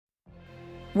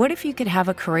What if you could have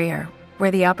a career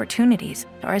where the opportunities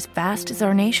are as vast as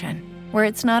our nation, where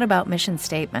it's not about mission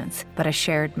statements, but a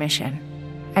shared mission?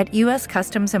 At U.S.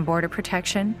 Customs and Border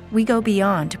Protection, we go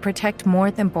beyond to protect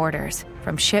more than borders.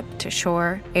 From ship to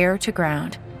shore, air to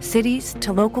ground, cities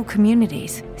to local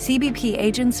communities, CBP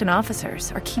agents and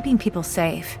officers are keeping people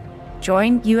safe.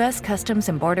 Join U.S. Customs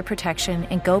and Border Protection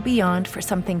and go beyond for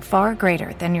something far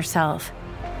greater than yourself.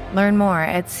 Learn more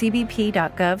at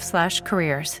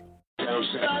cbp.gov/careers.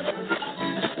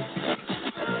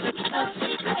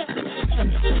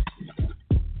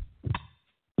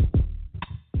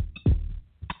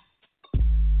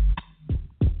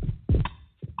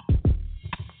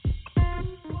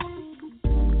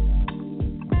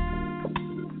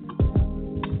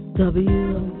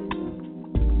 WJBR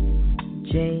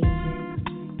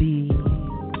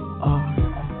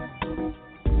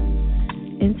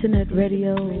Internet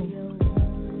radio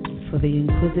for the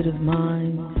inquisitive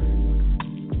mind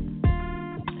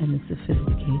and the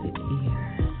sophisticated ear.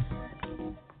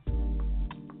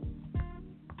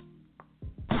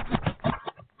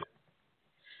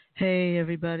 Hey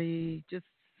everybody, just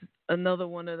another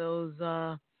one of those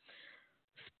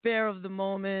spare of the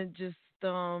moment, just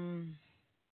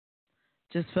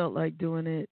felt like doing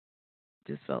it,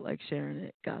 just felt like sharing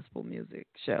it, gospel music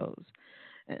shows.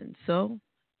 And so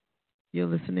you're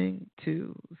listening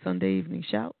to Sunday Evening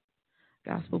Shout,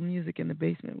 gospel music in the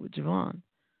basement with Javon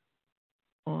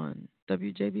on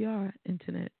WJBR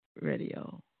Internet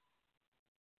Radio.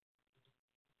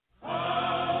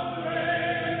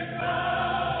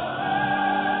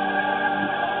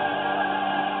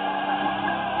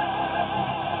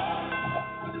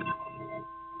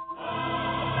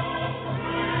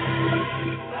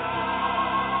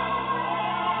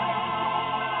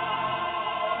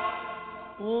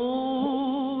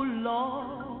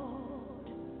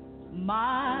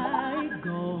 My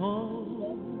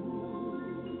God,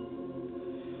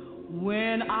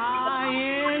 when I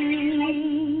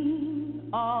in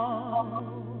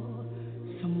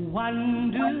awesome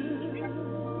wonder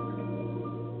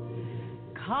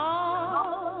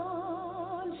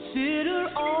consider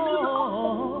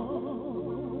all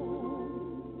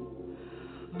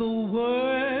the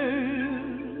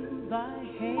world thy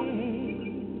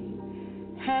hand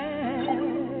has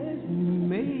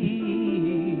made.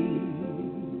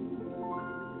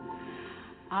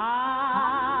 I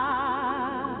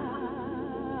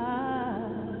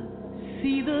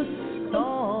see the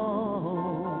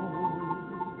stars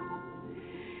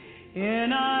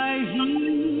and I hear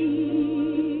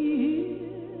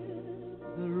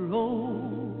the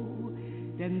roll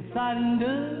and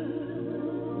thunder.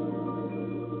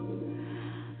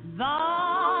 The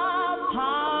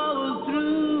power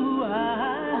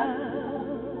throughout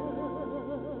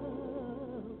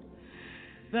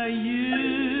the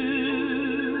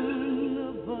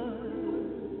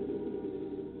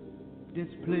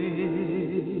display.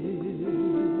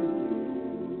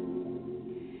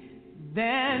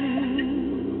 Then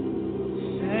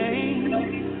sing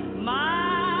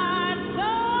my soul,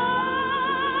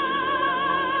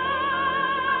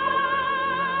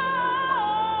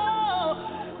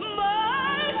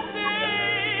 my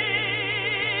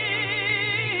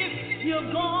Savior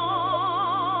God,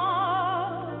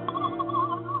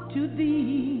 to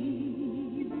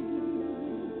thee.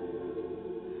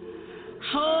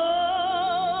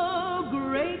 How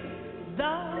great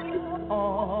thou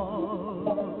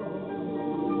art.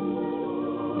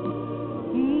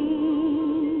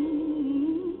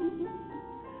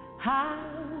 How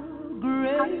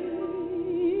great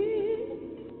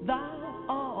thou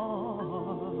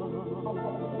art.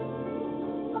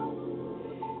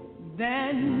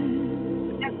 Then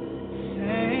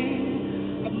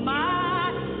sing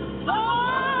my soul.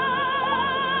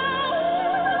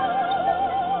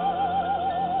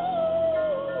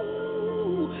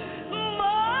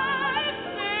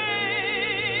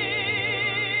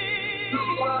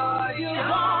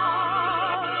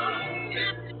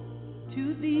 To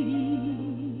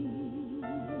thee,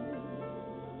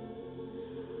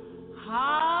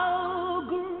 how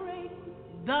great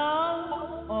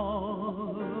thou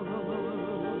art.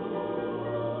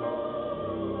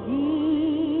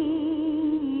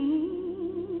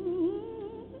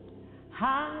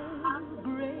 How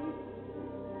great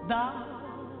thou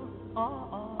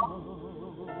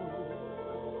art.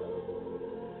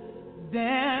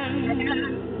 Then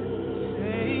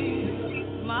say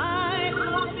my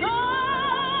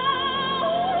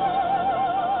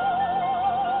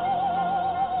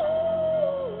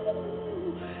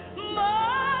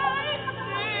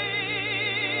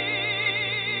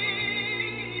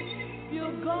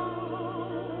Savior God,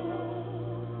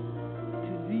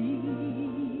 to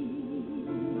thee.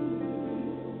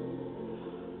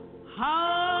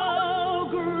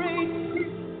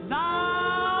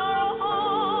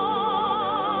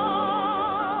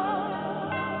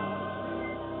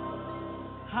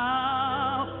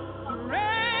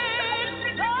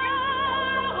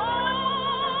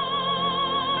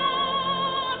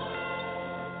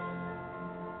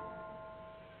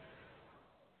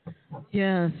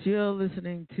 Yes, you're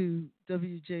listening to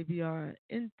WJBR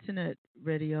Internet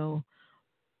Radio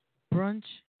Brunch,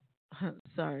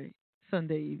 sorry,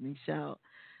 Sunday Evening Shout,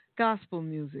 gospel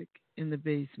music in the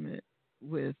basement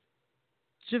with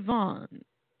Javon.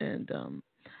 And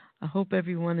I hope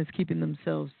everyone is keeping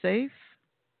themselves safe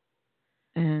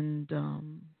and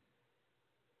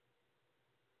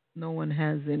no one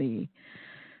has any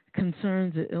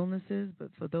concerns or illnesses.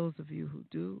 But for those of you who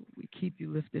do, we keep you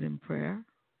lifted in prayer.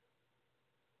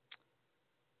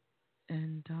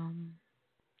 And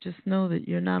just know that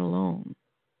you're not alone.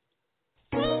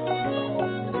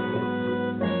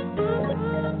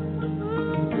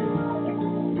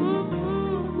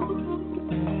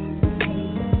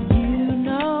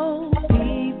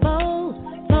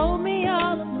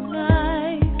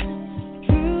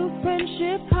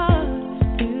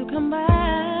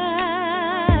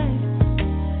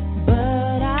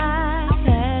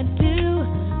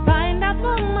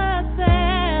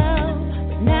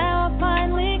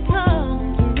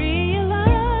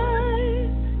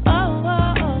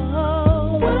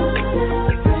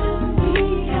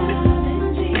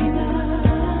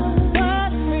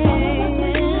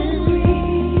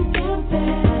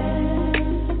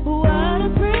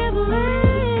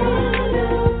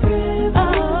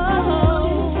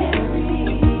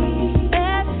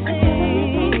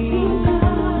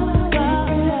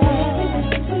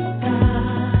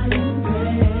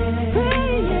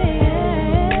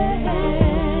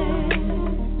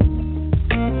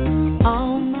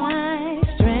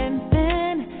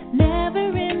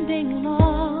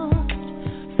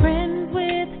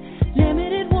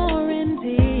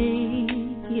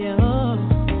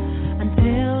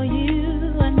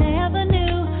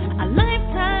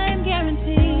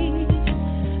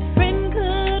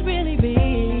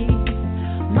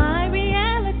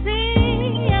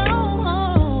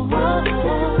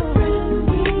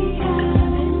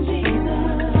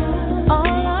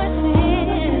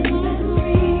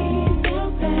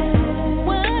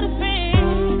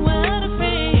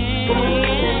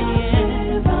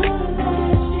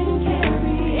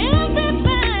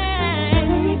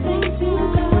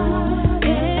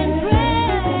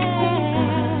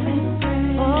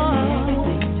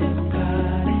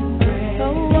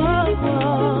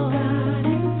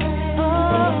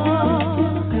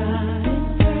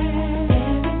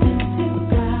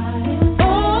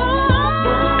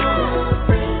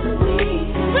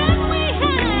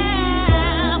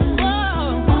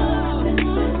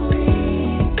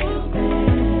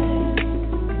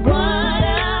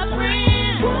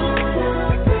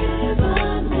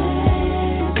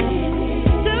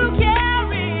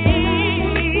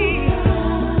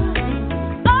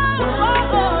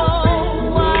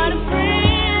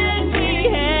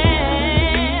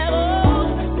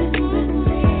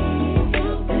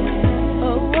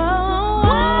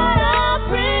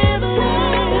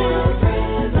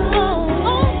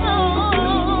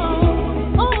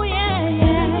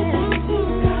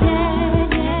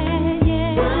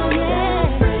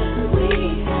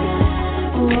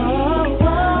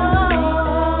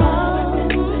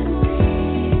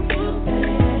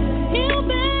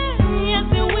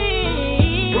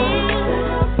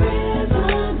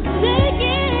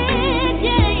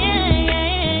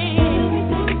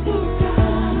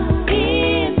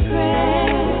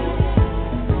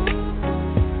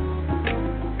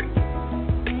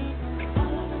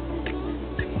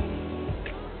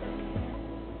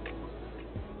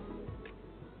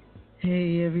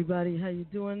 Hey everybody, how you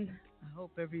doing? I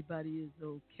hope everybody is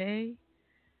okay.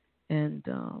 And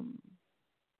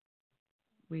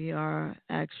we are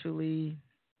actually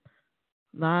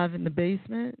live in the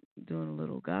basement doing a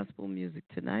little gospel music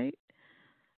tonight.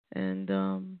 And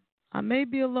I may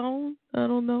be alone. I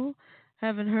don't know.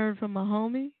 Haven't heard from my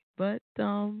homie, but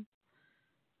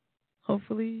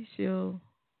hopefully she'll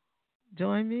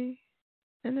join me.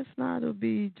 And if not, it'll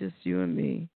be just you and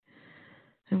me.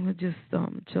 And we'll just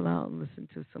chill out and listen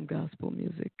to some gospel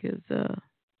music. Because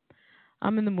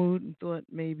I'm in the mood and thought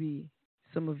maybe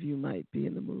some of you might be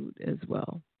in the mood as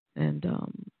well. And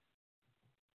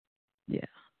yeah,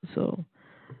 so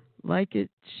like it,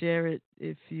 share it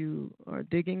if you are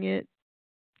digging it.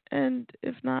 And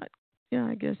if not, yeah,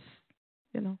 I guess,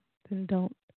 then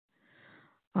don't.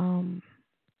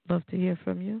 Love to hear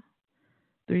from you.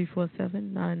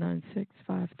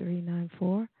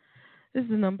 347-996-5394 is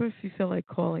the number if you feel like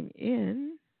calling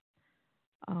in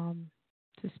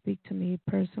to speak to me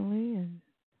personally and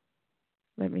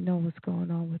let me know what's going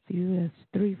on with you.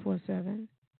 That's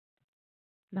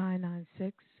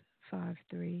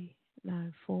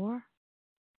 347-996-5394.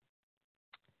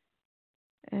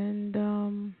 And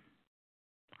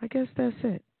I guess that's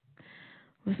it.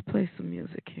 Let's play some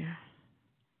music here.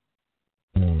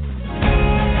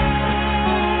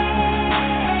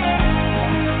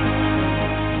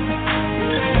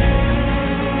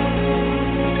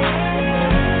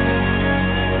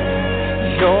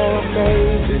 You're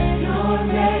amazing. You're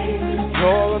amazing.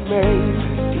 You're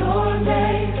amazing. You're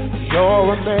amazing.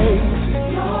 You're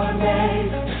amazing. You're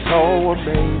amazing. So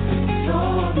amazing. So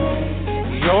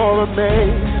amazing. You're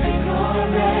amazing. You're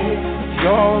amazing.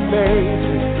 You're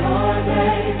amazing.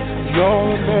 You're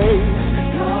amazing.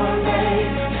 You're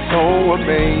amazing. So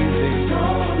amazing.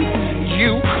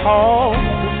 You call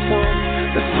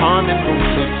the sun and moon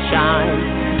to shine.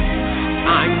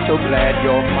 I'm so glad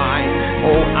you're mine.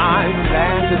 Oh, I'm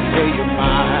glad to say you're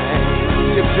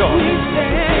mine. Lift your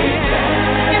hands.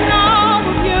 In all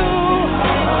of you,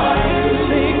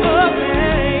 sing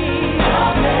amazing.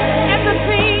 And the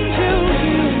things you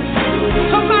do.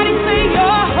 Somebody say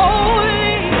you're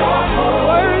holy.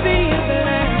 Worthy is the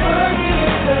Lamb.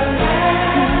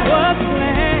 Who was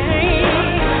slain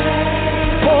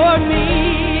for me.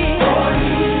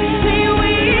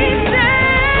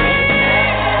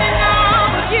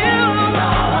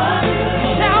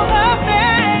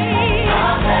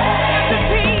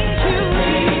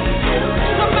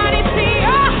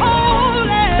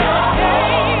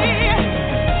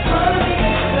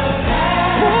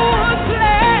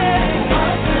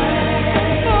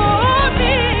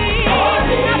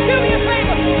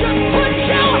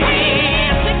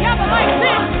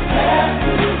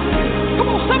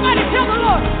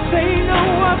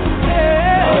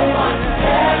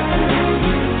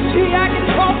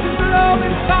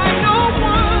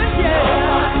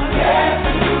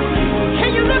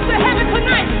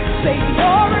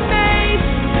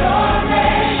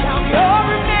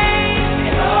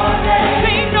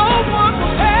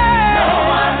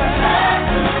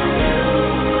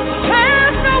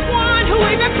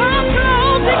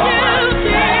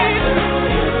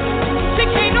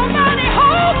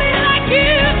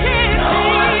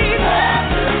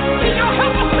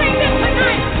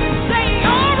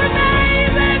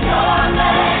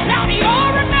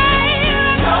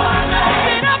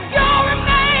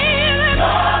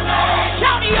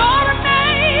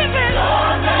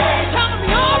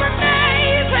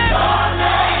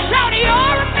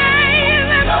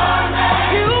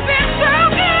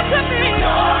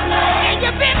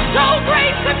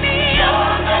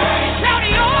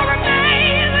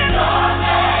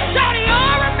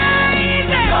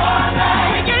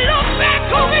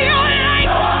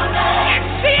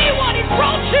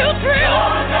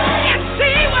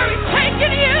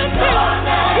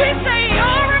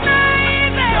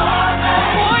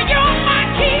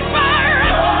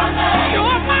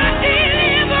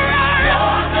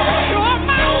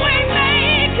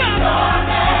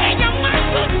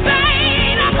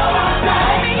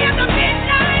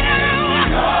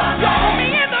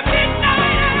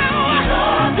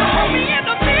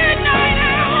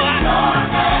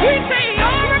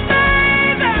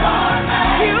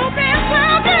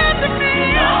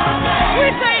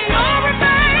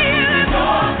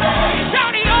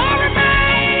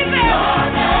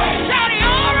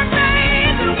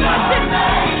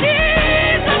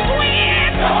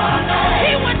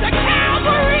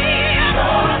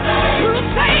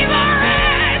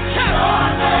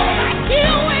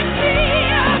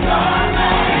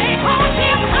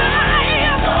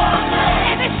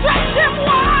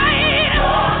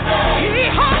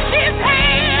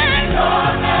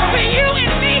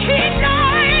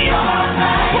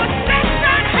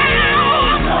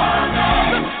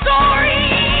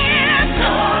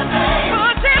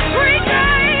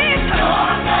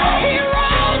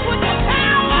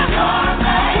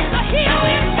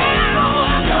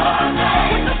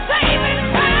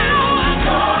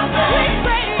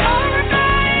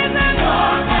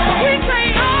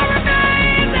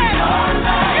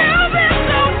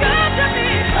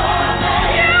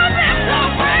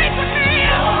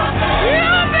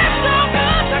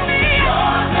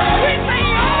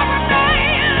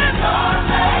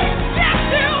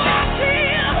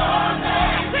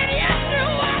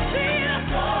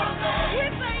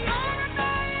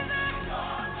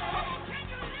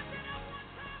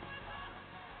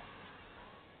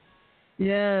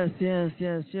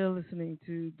 Yes. You're listening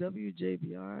to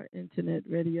WJBR Internet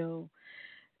Radio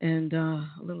and a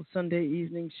little Sunday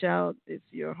evening shout. If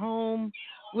you're home,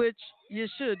 which you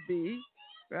should be,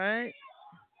 right?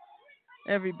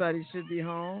 Everybody should be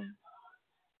home.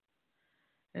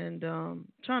 And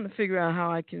trying to figure out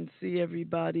how I can see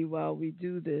everybody while we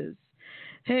do this.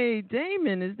 Hey,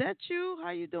 Damon, is that you?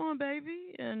 How you doing,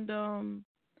 baby? And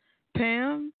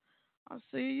Pam, I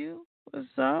see you. What's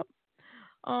up?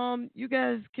 You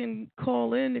guys can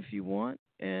call in if you want,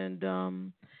 and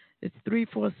it's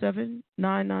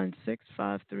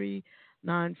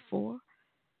 347-996-5394.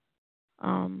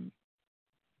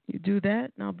 You do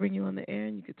that, and I'll bring you on the air,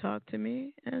 and you can talk to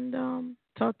me and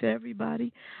talk to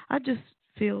everybody. I just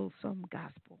feel some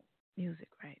gospel music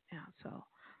right now, so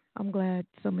I'm glad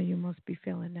some of you must be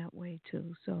feeling that way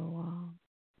too. So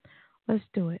let's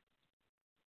do it.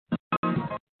 I'm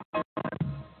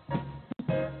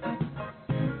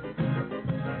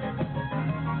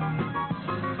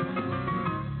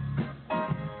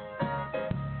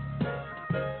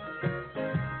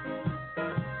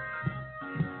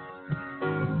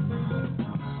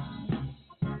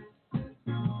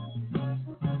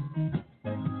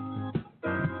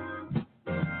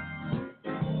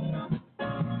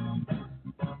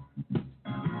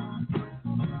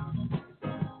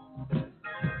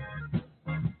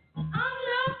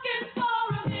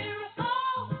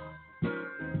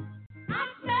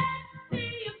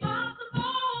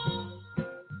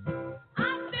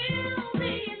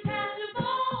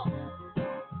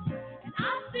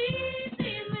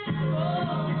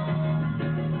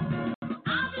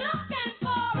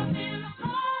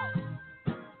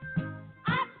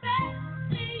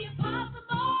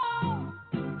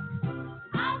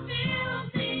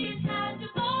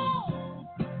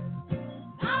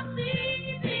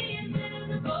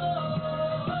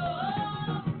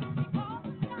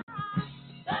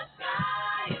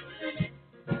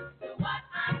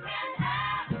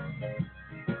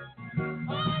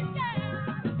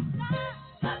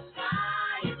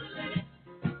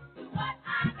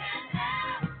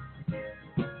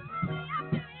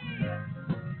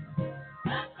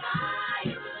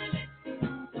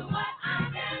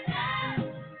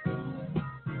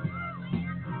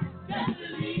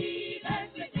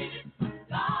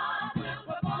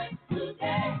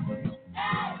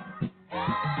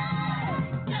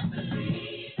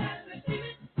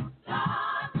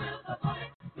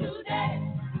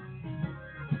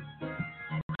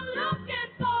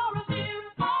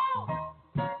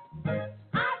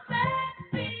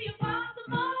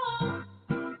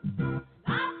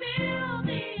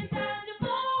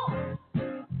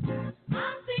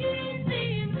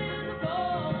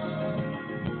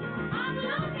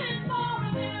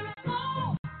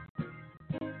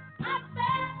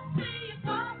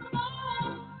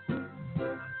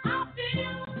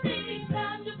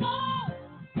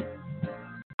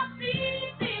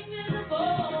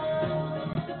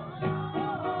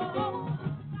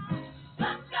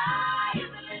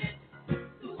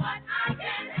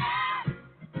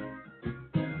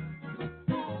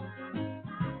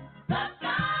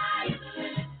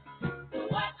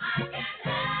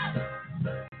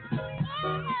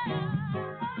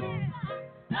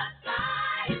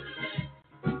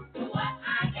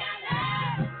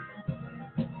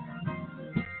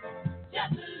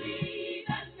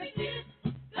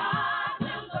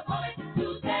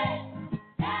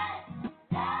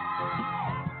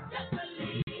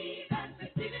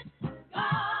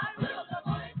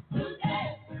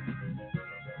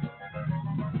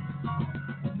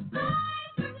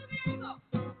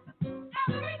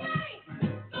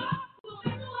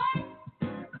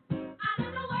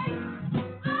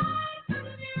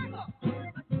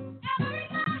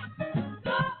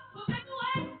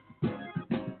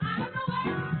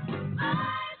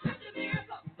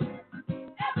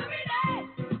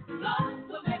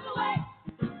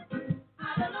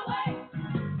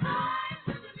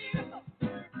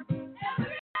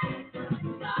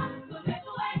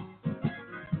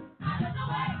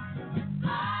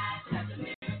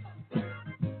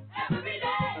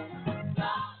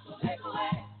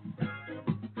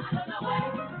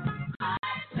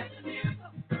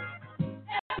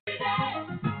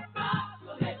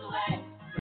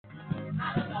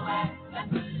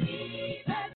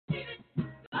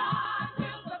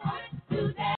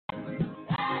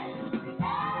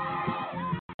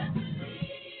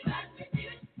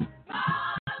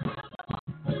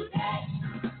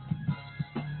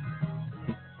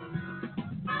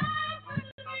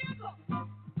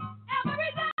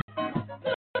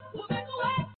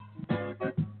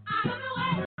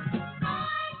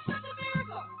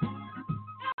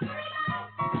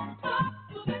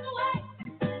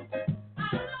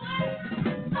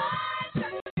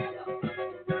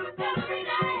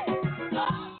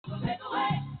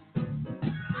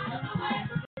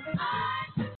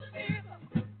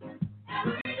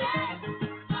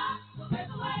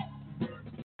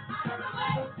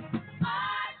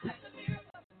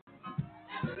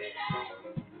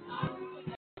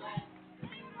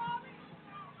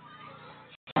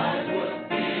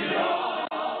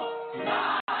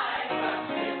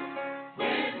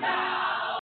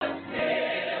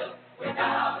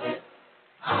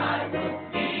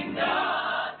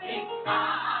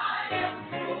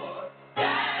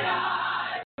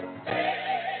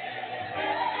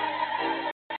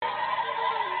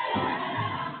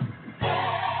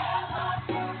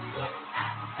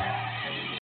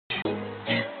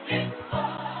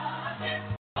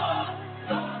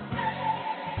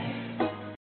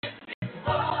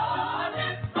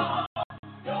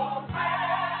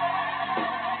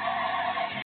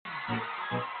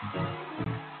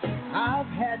I've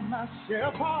had my share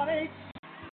of heartaches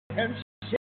and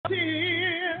share of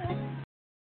tears.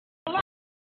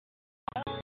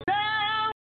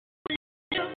 Down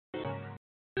here,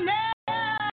 now,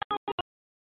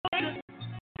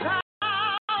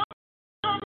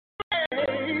 down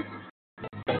place.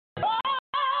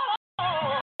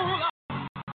 Oh,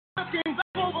 looking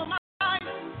back over my life,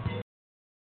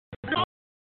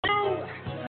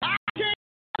 I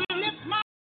can't lift my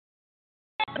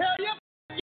head, tell you.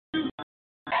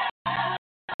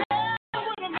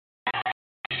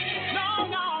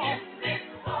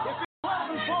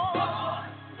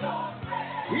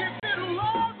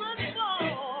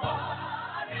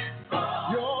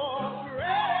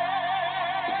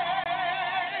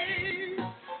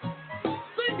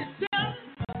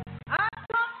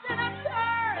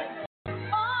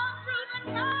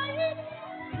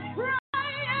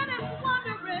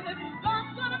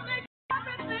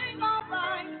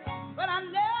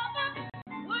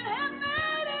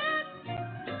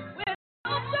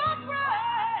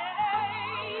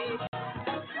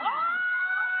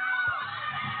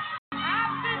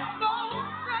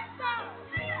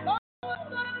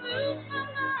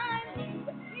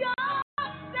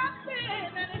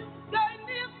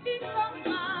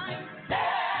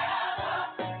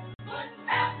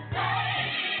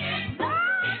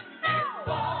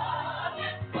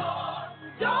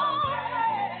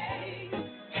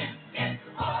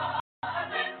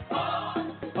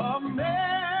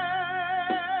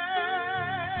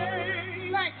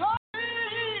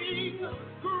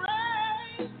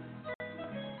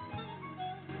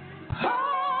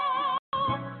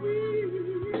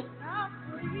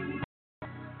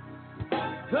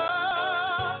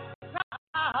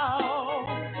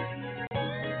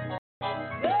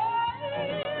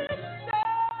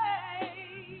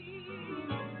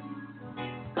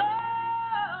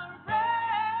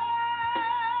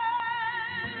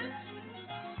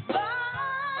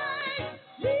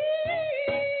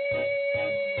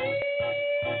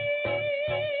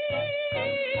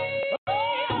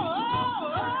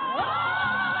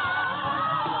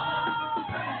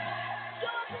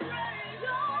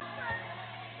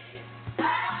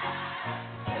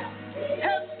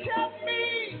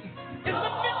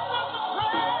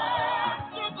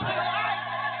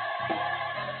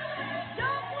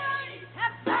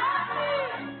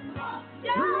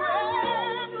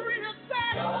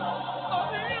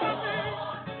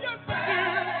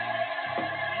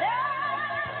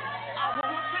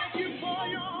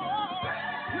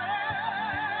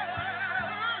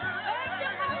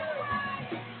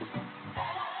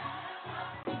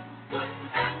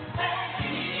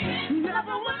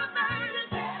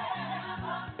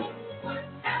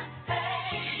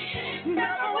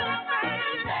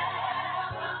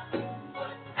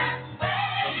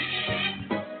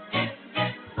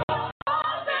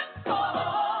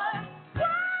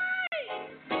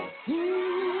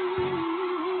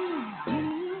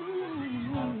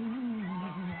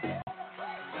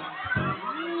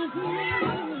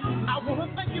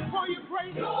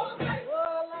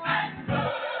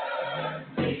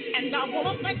 And I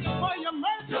want to thank you for your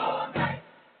mercy.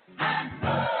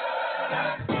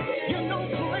 You know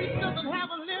grace doesn't have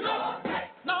a limit.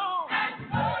 No.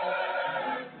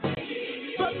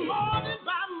 But morning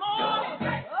by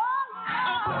morning,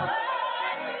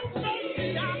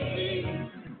 I see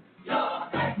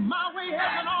my way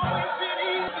hasn't always been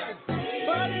easy.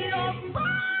 But your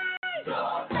grace,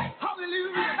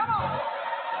 hallelujah, come on.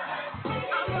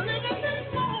 I'm living this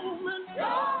moment.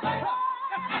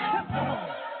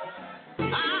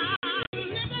 I'm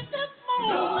living this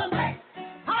moment.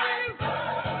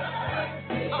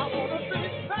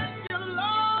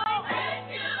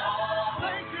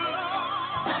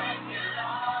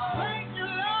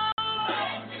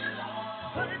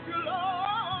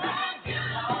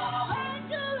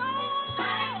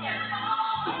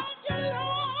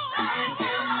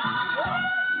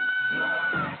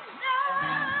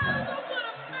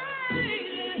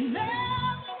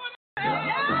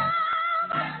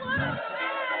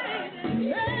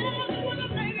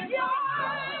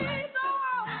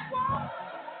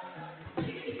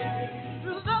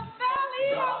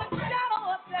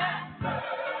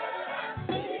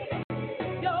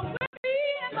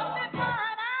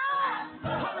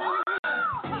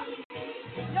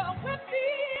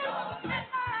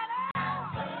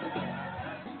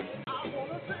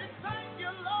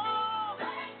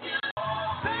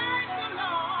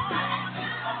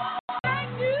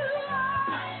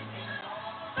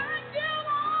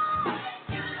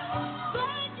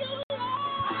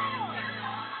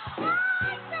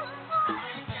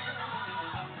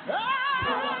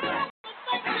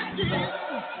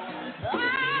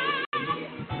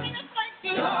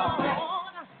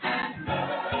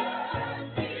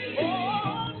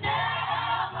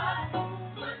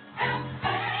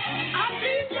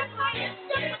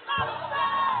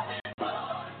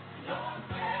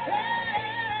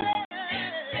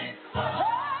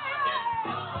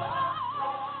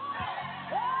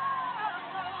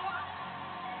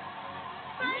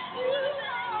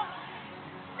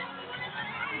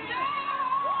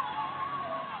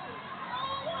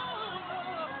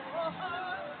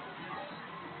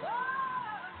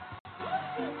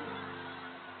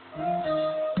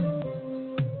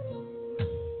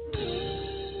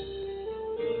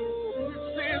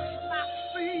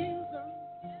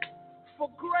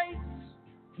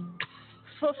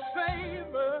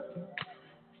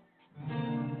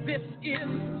 This is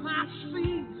my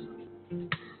season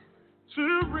to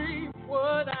reap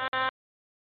what I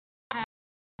have.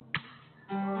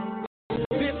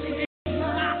 This is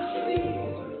my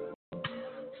season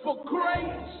for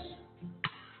grace,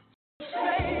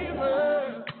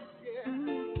 favor. Yeah.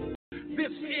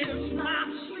 This is my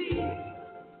season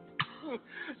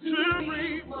to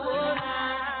reap what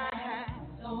I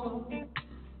have.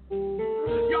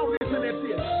 Y'all listen at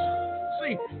this.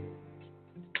 See,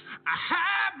 I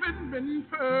haven't been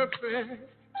perfect,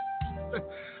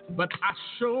 but I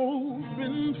sure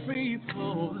been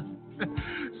faithful.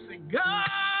 See,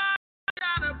 God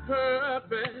got a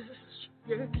purpose,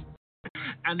 yeah,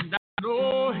 and I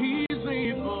know He's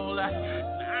able.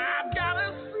 I've got a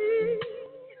seed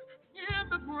in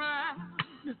the ground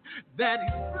that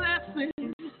He's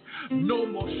blessing. No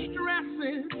more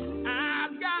stressing.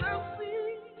 I've got a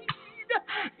seed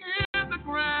in the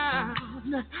ground.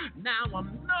 Now I'm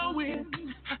knowing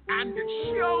and it's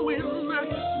showing.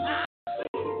 I see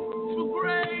for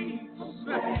grace,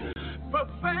 for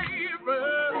favor.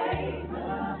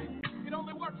 It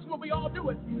only works when we all do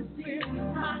it. This is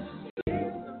my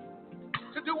season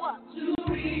to do what? To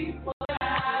reap what I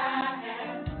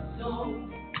have sown.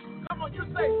 Come on, you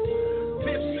say,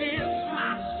 this is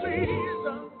my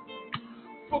season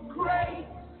for grace.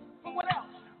 For what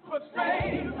else? For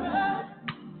favor.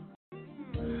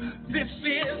 This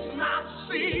is my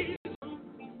season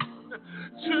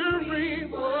to reap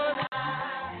what I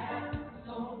have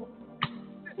sown.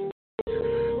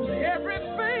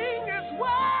 Everything is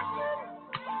working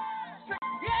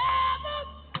together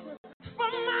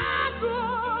for my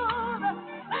good.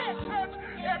 Hey, church,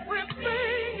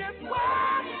 everything is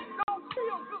working. Don't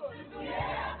feel good,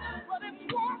 but it's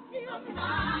working for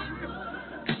my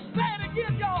good. Say it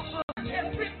again, y'all.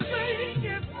 Everything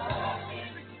is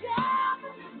working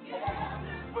together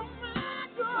for my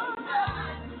good.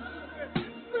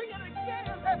 Sing it again.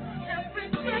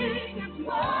 Everything is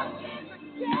working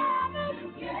together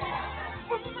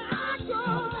for my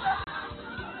good.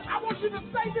 I want you to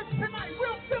say this tonight,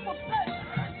 real simple. Say,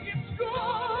 it's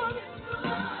good.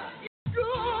 It's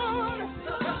good.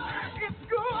 It's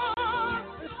good.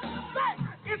 Say,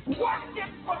 it's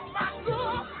working for my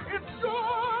good. It's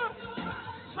good.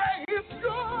 Say, it's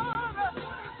good.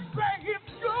 Say,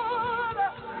 it's good.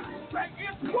 Say,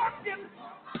 it's working.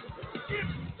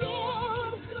 It's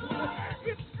good.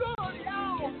 It's good,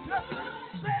 y'all.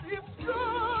 Said it's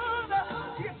good.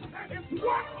 It's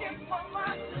working for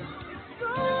my. It's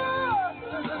good.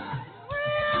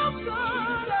 Real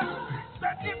good.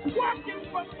 Said it's working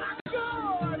for my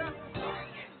good.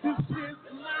 This is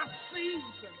my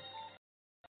season.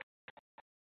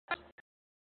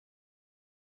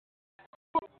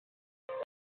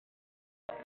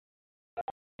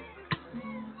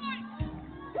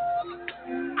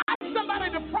 I need somebody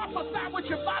to prophesy with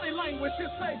your body language.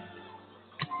 Just say,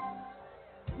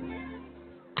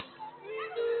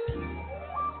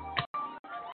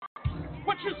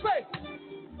 what you say?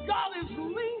 God is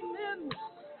leaning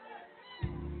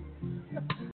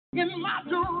in my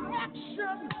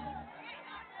direction.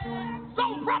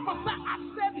 Don't prophesy. I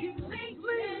said He's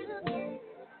leaning.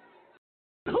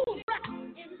 Who's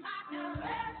in my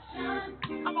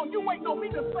direction? Come on, you waiting on me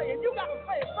to say it. You got to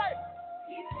say it. Say it.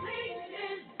 He's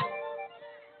leaning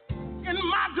in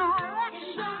my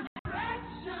direction.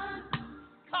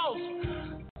 Cause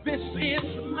this is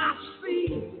my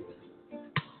seed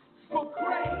for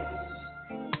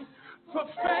grace, for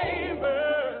favor.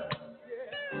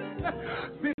 Yeah.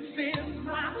 This is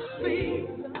my seed.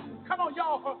 Come on,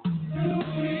 y'all. To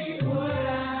be what I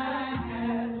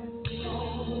have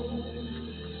sown.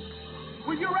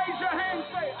 Will you raise your hand and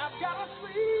say, I've got a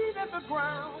seed in the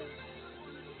ground.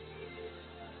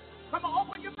 Come on,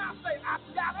 open your mouth and say, I've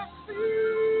got a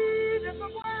seed in the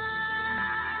ground.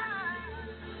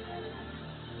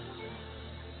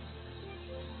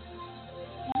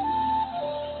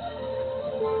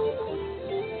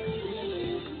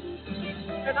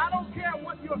 And I don't care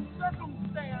what your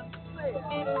circumstance says.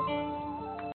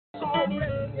 It's already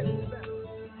getting better.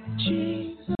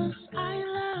 Jesus, I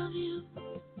love you.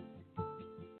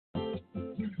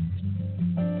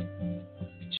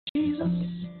 Jesus,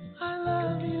 I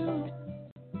love you.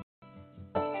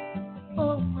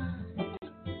 Oh my.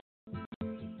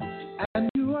 And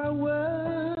you are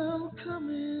welcome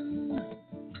in.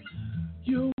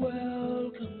 You're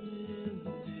welcome in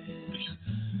this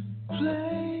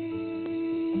place.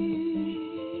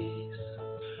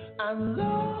 I'm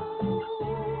lost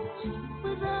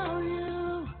without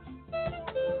you.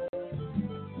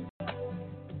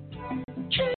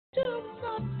 Can't do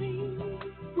nothing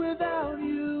without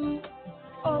you.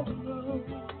 Oh no.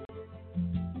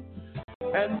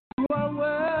 And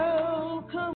are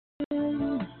welcome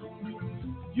in.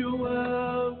 You're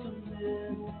welcome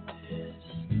in this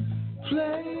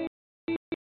place.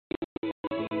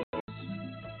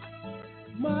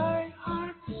 My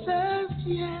heart says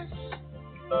yes.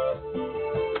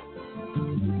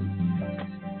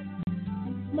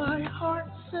 My heart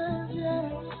says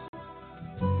yes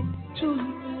to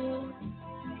you,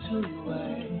 to your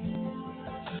way.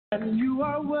 And you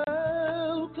are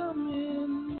welcome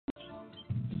in.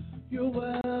 You're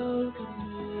welcome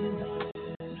in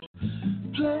this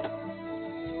place.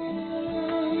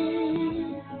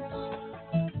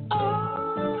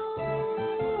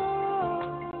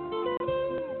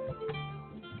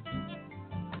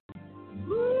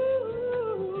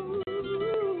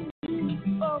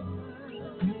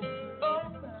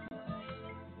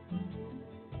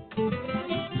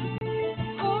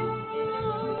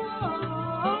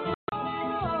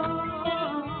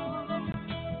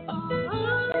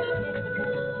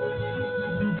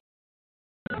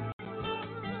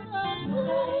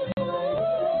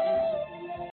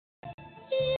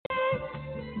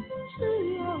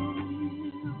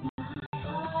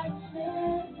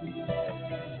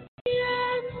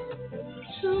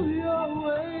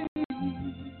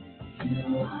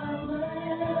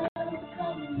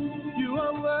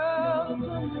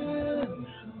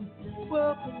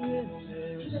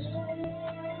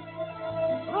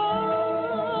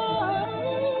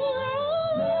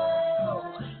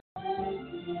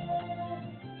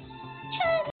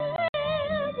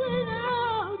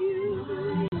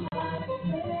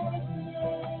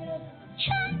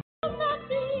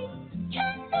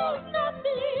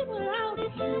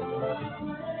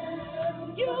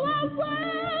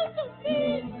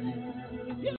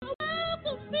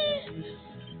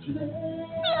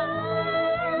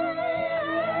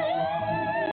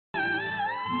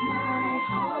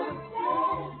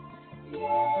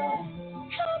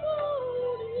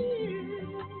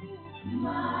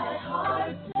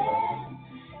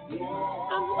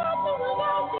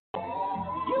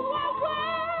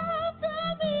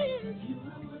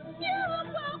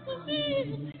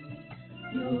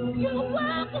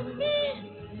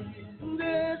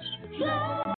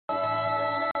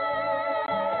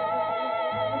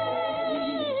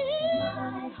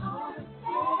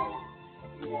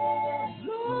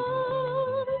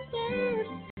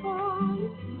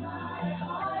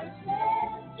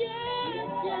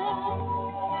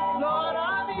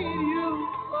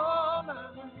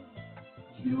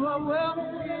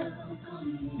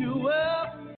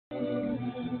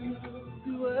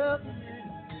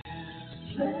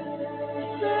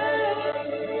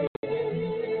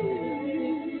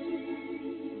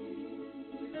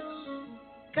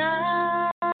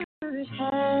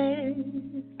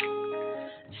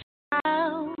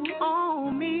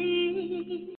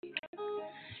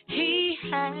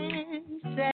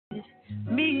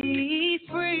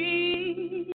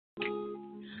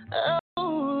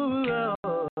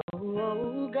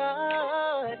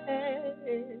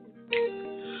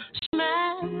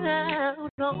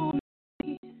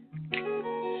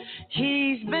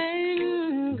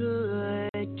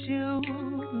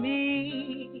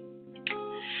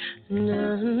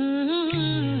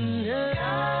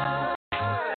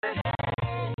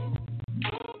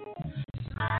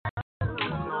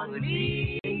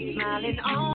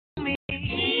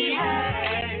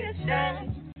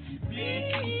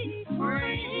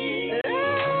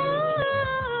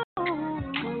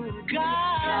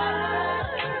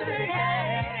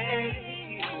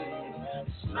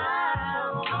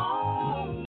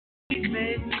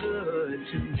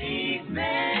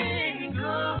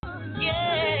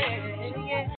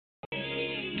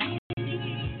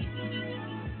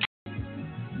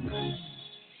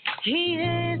 He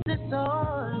is the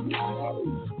source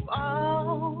of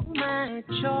all my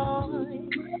joy.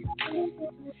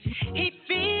 He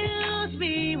fills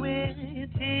me with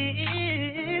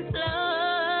His love.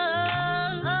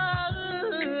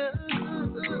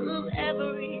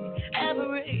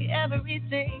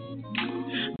 Everything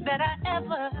that I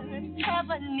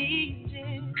ever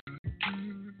needed.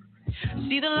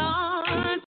 See the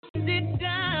Lord sit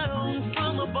down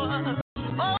from above.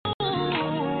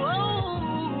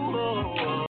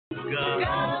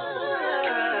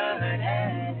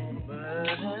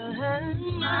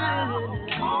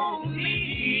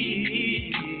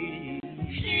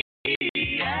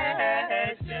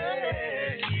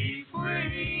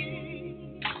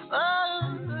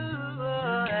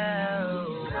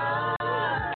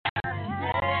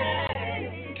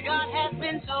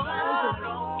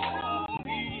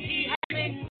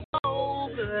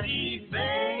 He's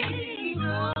been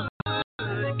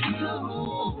good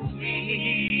to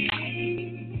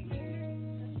me.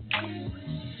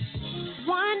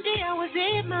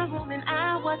 my room and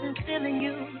I wasn't feeling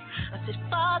you. I said,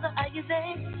 Father, are you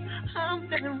there? I'm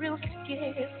feeling real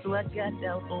scared. So I got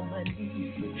down on my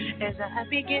knees as I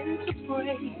began to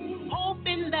pray,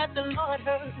 hoping that the Lord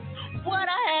heard what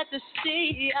I had to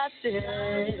say. I said,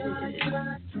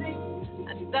 I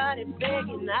started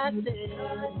begging, I said,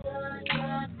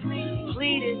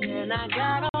 pleaded, and I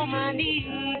got on my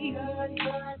knees.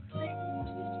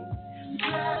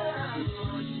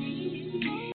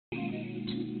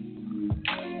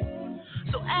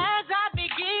 So as I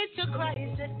began to cry,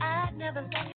 he said, I never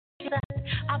left you.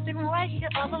 I've been right here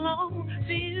all alone.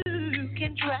 So you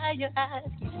can dry your eyes.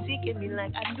 Keep seeking me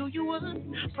like I knew you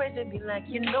would. Praising me like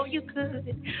you know you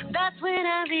could. That's when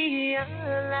I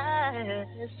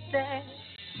realized that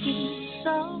he's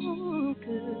so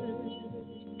good.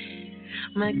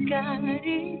 My God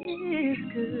is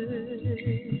good.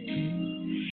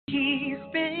 He's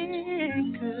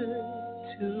been good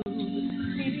to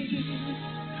me.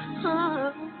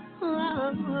 Oh,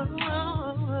 oh,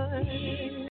 oh.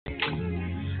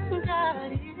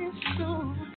 God is so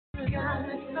good. God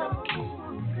is so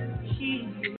good. He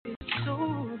is so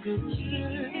good. He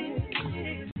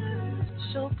is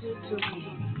so good to me.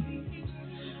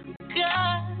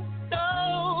 God, oh,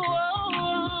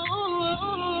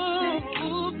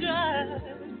 God,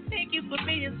 thank you for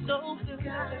being so good.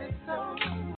 God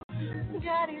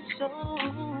is so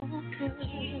good.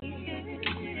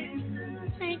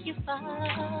 Thank you,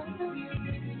 Father.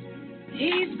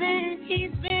 He's been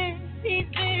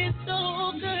so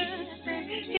good.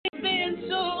 He's been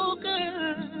so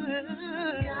good.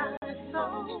 God is so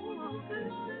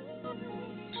good.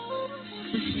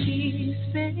 He's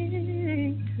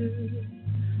been good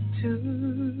to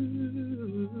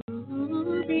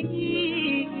me.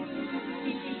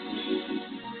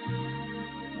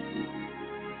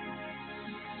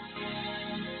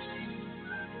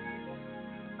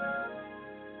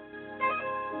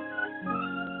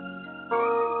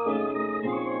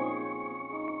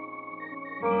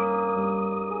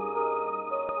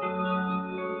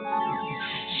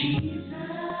 Jesus,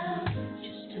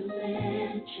 just to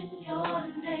mention your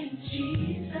name,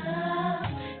 Jesus,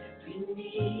 every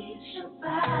knee shall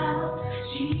bow.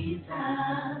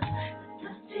 Jesus,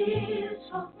 the tears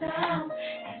fall down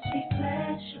as we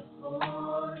bless your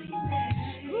holy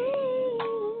name.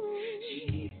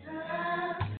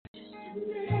 Jesus, just to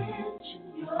mention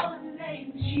your name,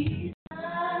 Jesus,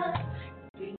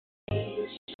 every knee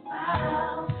shall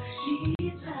bow.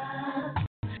 Jesus,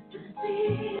 the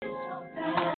tears fall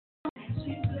down as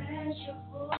we bless your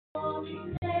holy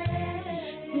name.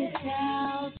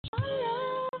 Without your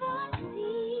love, I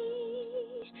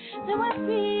see there would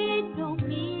be no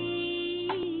me.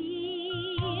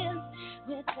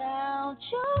 Without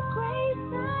your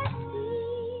grace, I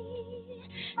see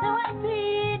there would be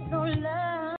no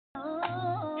love.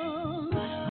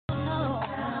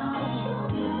 Without your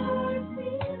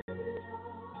mercy,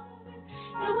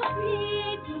 there would be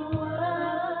no one.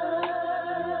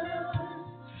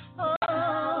 Oh,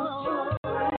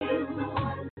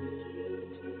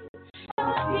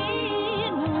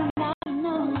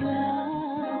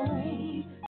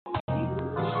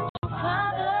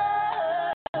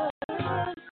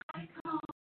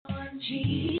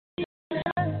 Jesus,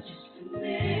 just to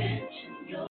mention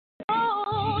your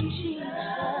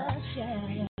Jesus,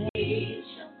 yeah. We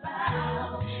shall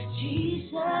bow,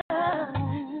 Jesus,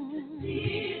 the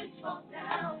tears fall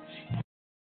down.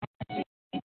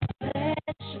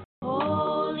 Bless your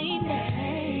holy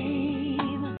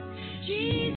name,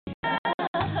 Jesus.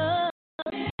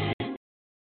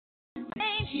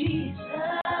 Jesus,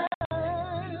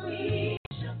 we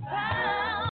shall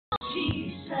bow,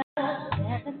 Jesus.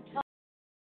 Heaven come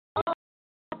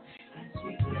as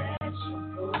we bless your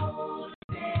holy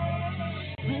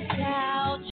name.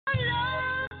 Without your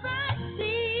love, I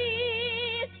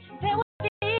see there would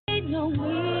be no me.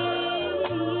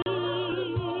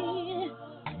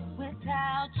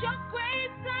 Without your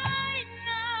grace, I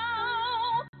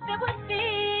know there would be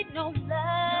no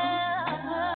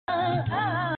love.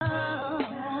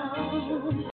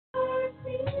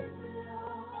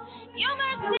 Your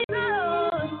mercy,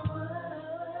 Lord.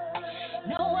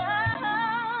 No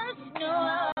one,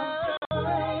 no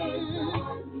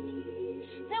one.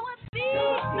 There would be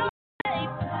no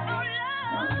faith, no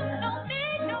love, no me,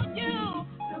 no you.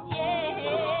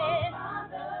 Yeah,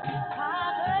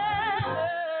 Father,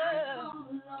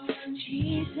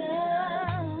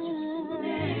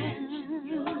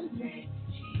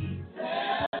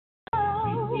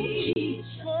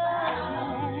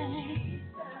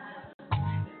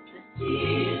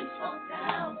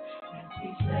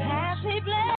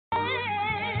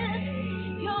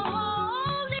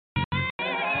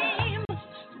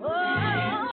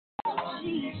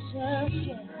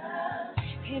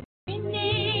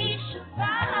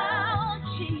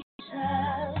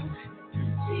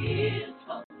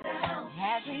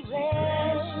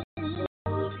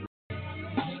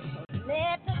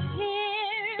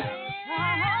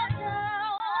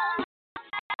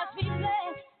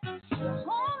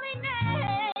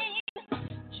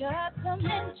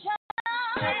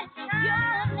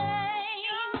 your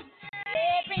name.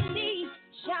 Every knee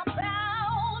shall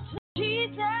bow to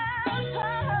Jesus.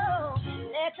 Oh,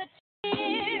 let the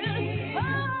tears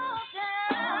fall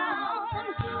down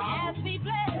as we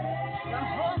bless the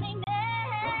holy name.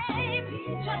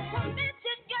 Just to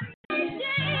mention your name,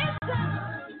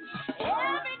 Jesus.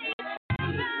 Every knee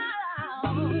shall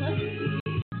bow.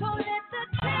 So let the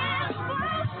tears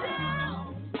fall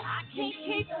down. I can't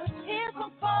keep the tears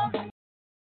from falling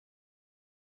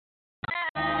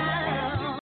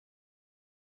down.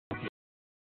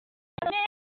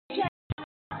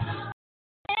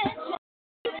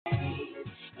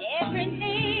 Every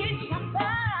need shall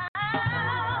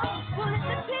bow. So let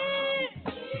the tears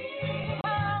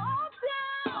fall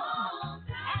down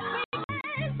as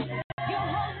we bless your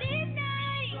holy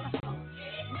name.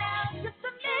 Now just a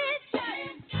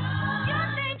mention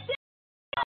your name,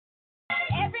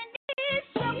 every need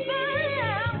shall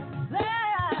bow,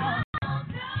 bow,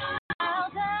 bow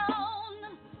down,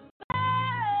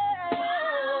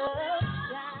 bow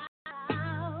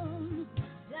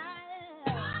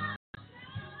down.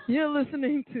 You're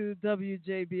listening to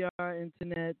WJBR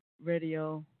Internet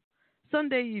Radio,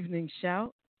 Sunday Evening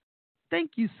Shout.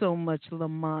 Thank you so much,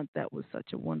 Lamont. That was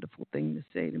such a wonderful thing to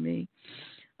say to me.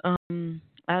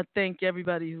 I thank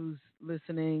everybody who's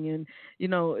listening. And, you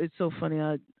know, it's so funny.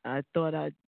 I thought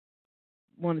I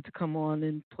wanted to come on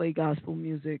and play gospel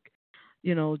music,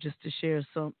 you know, just to share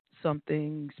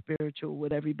something spiritual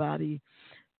with everybody,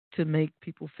 to make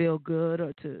people feel good,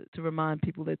 or to remind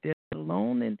people that they're not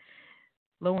alone. And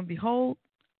lo and behold,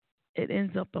 it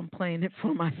ends up I'm playing it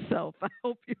for myself. I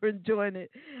hope you're enjoying it.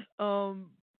 But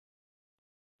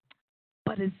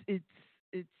it's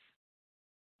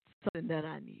something that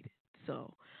I needed.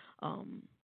 So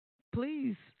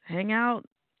please hang out,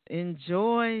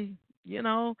 enjoy, you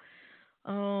know,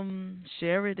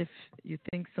 share it if you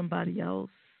think somebody else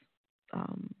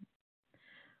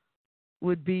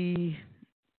would be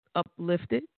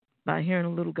uplifted by hearing a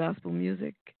little gospel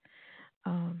music.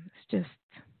 It's just,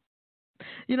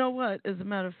 you know what? As a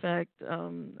matter of fact,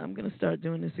 I'm going to start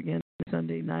doing this again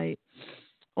Sunday night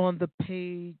on the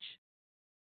page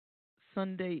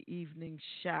Sunday Evening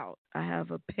Shout. I have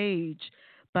a page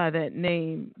by that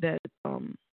name that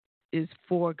is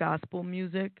for gospel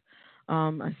music.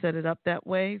 I set it up that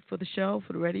way for the show,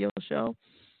 for the radio show.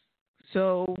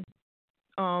 So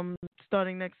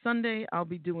starting next Sunday, I'll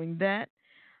be doing that.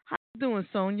 How you doing,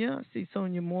 Sonia? I see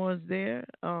Sonia Moore's there.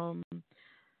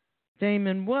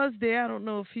 Damon was there. I don't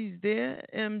know if he's there.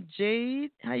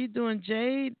 Jade, how you doing,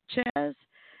 Jade? Chaz?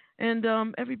 And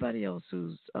everybody else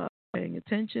who's paying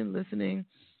attention, listening,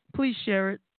 please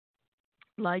share it,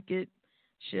 like it,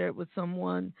 share it with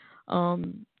someone.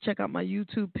 Check out my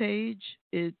YouTube page.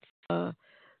 It's, what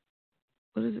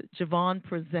is it? Javon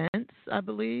Presents, I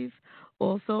believe.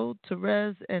 Also,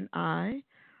 Therese and I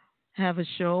have a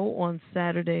show on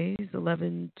Saturdays,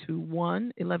 11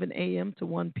 a.m. to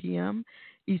 1 p.m.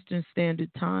 Eastern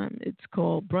Standard Time. It's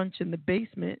called Brunch in the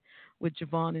Basement with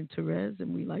Javon and Therese,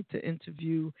 and we like to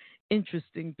interview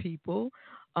interesting people,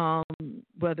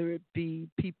 whether it be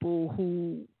people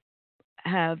who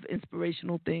have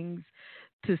inspirational things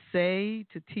to say,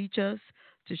 to teach us,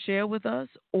 to share with us,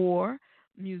 or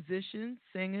musicians,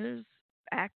 singers,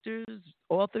 actors,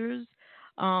 authors,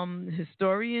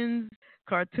 historians,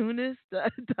 cartoonists.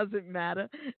 It doesn't matter.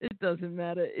 It doesn't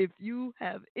matter. If you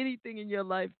have anything in your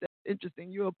life that's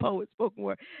interesting, you're a poet, spoken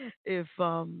word. If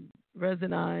Rez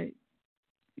and I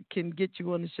can get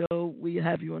you on the show, we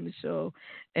have you on the show,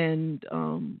 and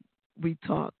we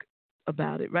talk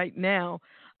about it. Right now,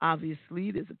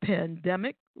 obviously, there's a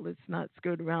pandemic. Let's not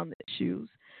skirt around the issues.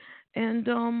 And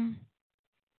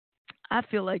I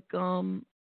feel like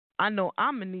I know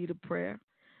I'm in need of prayer.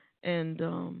 And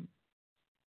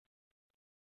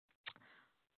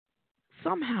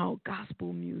somehow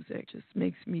gospel music just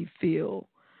makes me feel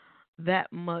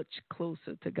that much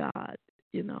closer to God,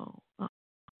 you know.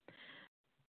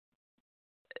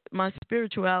 My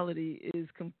spirituality is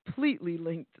completely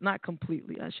linked, not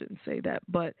completely, I shouldn't say that,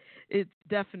 but it's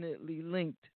definitely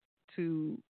linked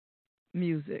to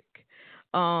music.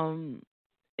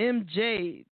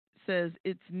 MJ says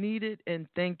it's needed, and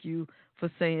thank you for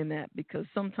saying that, because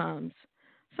sometimes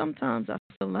I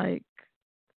feel like,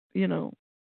 you know,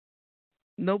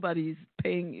 nobody's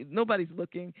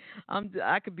looking.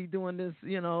 I could be doing this,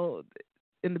 you know,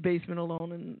 in the basement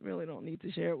alone and really don't need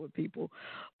to share it with people.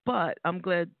 But I'm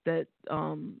glad that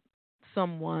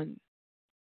someone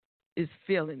is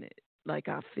feeling it like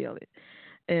I feel it.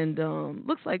 And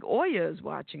looks like Oya is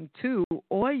watching too.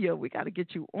 Oya, we got to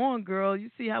get you on, girl. You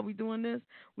see how we doing this?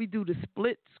 We do the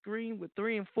split screen with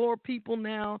 3 and 4 people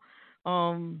now.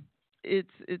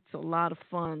 it's a lot of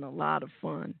fun,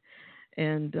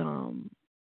 and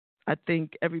I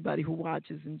think everybody who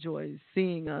watches enjoys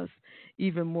seeing us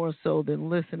even more so than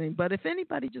listening. But if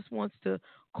anybody just wants to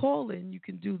call in, you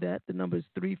can do that. The number is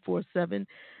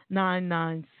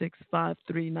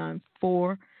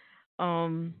 347-996-5394.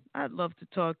 I'd love to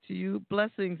talk to you.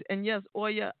 Blessings. And yes,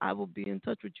 Oya, I will be in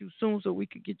touch with you soon so we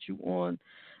could get you on,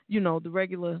 the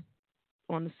regular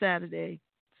on the Saturday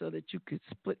so that you could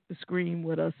split the screen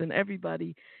with us and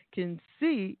everybody can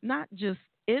see not just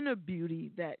inner beauty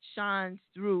that shines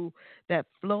through, that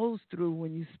flows through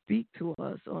when you speak to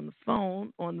us on the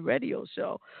phone, on the radio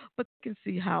show, but you can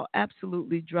see how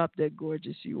absolutely drop dead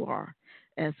gorgeous you are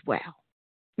as well.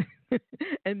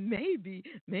 And maybe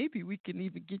we can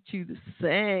even get you to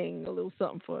sing a little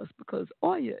something for us because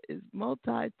Oya is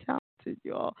multi-talented,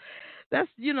 y'all. That's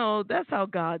how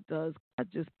God does. God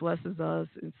just blesses us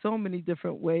in so many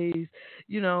different ways.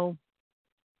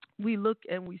 We look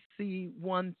and we see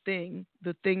one thing,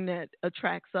 the thing that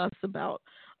attracts us about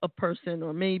a person,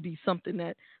 or maybe something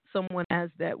that someone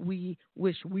has that we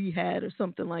wish we had, or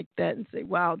something like that, and say,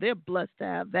 wow, they're blessed to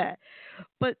have that.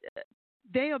 But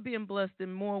they are being blessed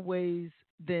in more ways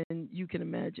than you can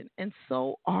imagine. And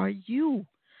so are you,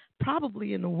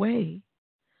 probably in a way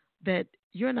that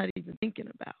you're not even thinking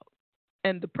about.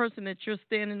 And the person that you're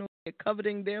standing with,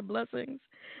 coveting their blessings,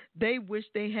 they wish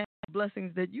they had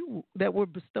blessings that were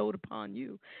bestowed upon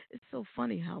you. It's so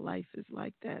funny how life is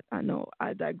like that. I know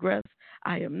I digress.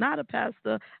 I am not a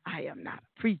pastor. I am not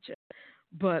a preacher.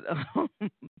 But I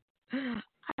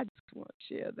just want to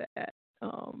share that.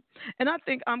 And I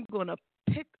think I'm going to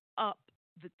pick up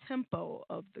the tempo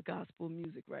of the gospel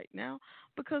music right now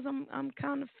because I'm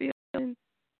kind of feeling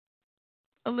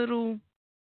a little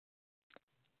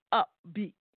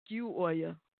upbeat. You,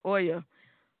 Oya.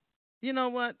 You know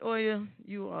what, Oya?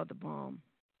 You are the bomb.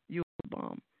 You are the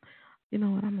bomb. You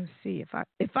know what? I'm gonna see if I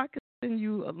could send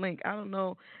you a link. I don't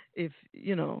know if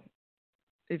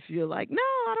if you're like, no,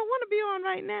 I don't want to be on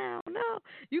right now. No,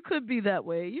 you could be that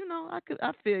way.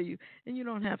 I feel you, and you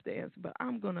don't have to answer. But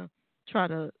I'm gonna try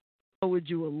to forward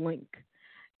you a link,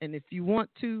 and if you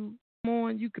want to come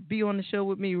on, you could be on the show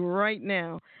with me right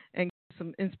now and get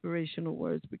some inspirational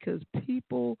words because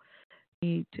people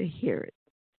need to hear it.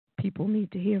 People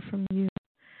need to hear from you.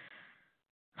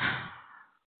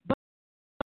 But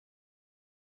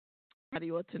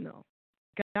everybody ought to know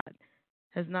God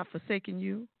has not forsaken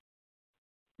you,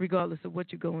 regardless of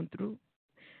what you're going through.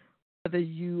 Whether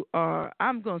you are,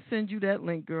 I'm going to send you that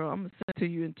link, girl. I'm going to send it to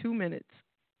you in 2 minutes.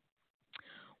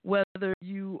 Whether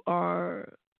you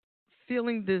are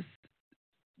feeling this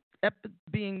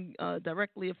being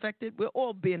directly affected, we're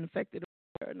all being affected one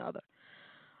way or another.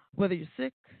 Whether you're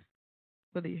sick,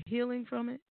 whether you're healing from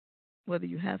it, whether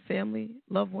you have family,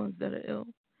 loved ones that are ill,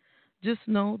 just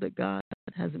know that God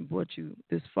hasn't brought you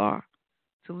this far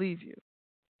to leave you.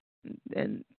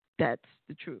 And that's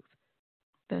the truth.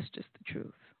 That's just the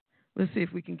truth. Let's see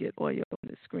if we can get Oya on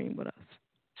the screen with us.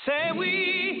 Say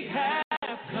we have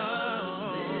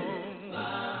come.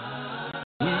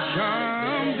 We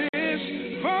come this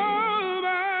far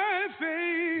by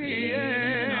faith. Yeah.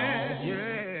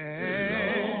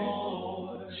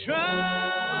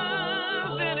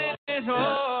 Trust in His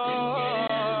all.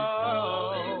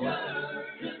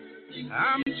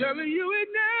 I'm telling you, it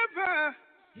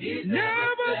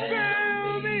never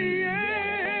failed me yet.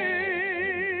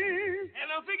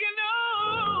 And I'm thinking,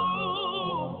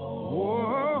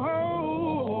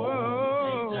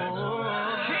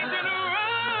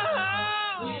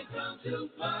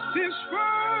 this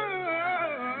far,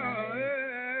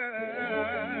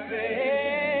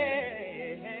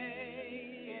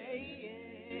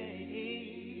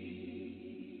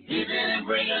 He didn't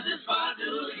bring us this far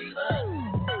to leave us.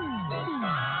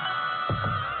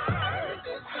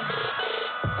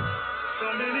 So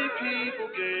many people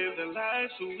gave their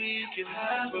lives so we could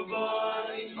have a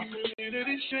voice. Our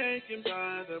community shaken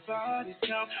by the body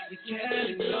count. We can't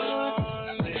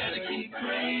ignore. We gotta keep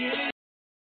praying.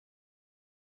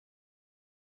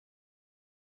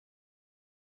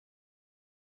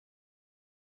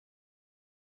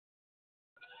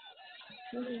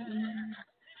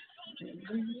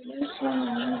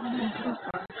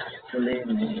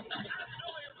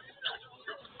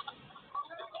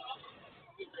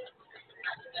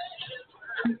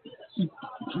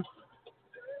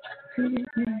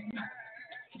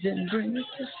 Didn't bring us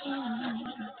this far.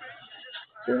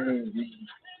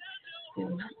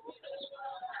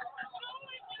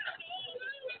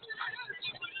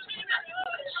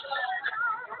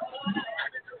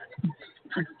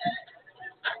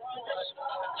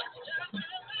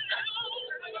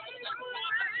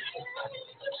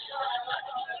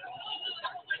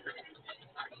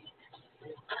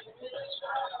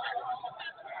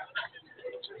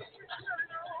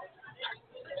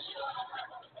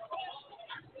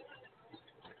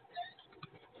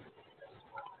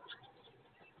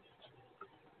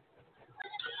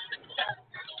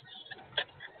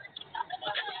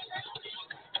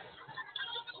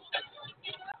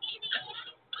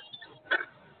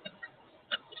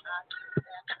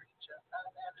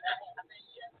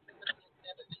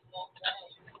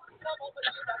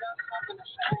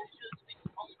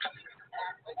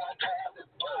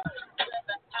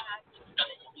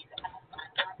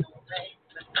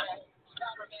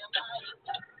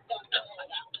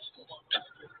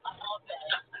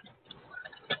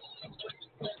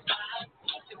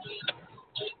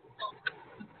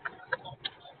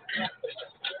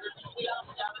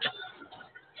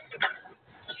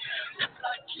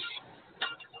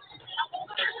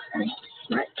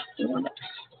 Right.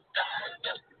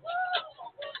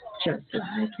 Just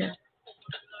like it.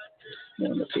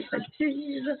 Wanna be like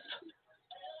Jesus.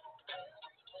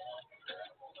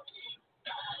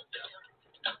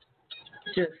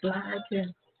 Just like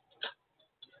it.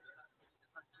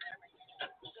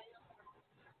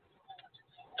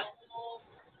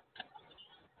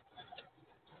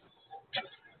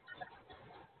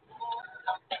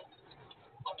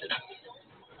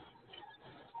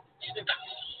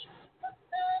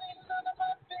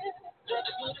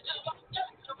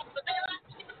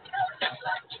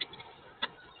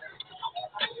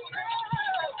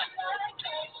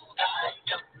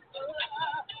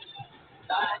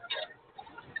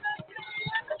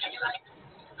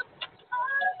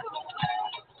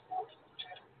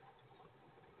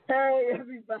 Hey,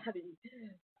 everybody.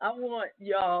 I want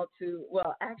y'all to,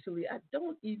 well, actually, I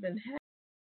don't even have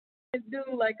to do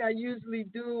like I usually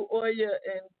do, Oya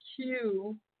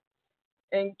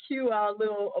and cue our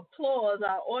little applause,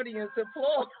 our audience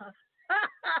applause.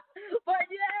 But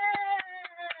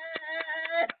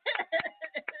yeah!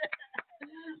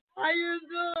 How you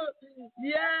doing?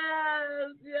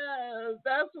 Yes,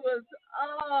 that's what's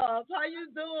up. How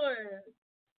you doing?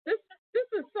 This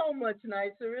is so much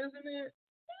nicer, isn't it?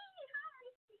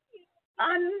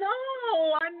 I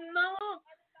know.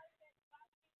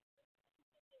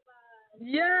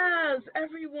 Yes,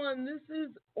 everyone, this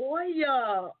is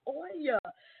Oya. Oya.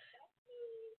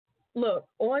 Look,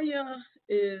 Oya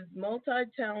is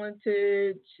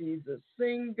multi-talented. She's a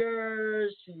singer.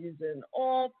 She's an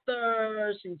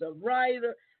author. She's a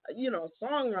writer,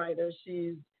 songwriter.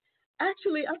 She's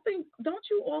actually, I think, don't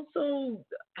you also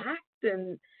act,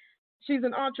 and she's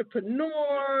an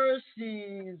entrepreneur.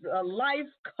 She's a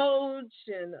life coach.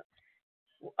 And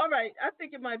all right, I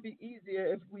think it might be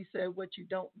easier if we said what you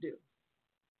don't do.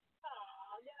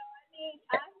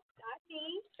 I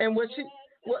think. And what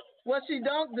she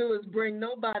don't do is bring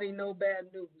nobody no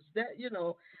bad news. That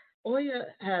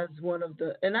Oya has one of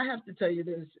the, and I have to tell you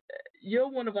this, you're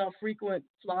one of our frequent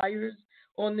flyers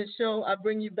on this show. I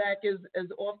bring you back as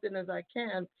often as I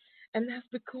can, and that's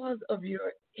because of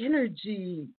your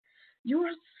energy. You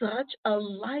are such a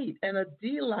light and a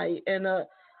delight and I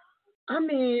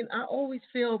always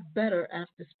feel better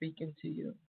after speaking to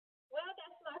you. Well,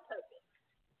 that's my purpose.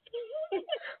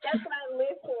 That's what I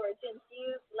live for, to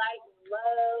infuse light and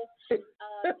love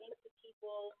into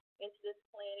people, into this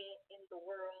planet, in the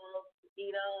world,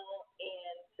 and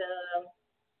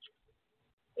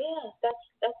yeah,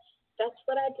 that's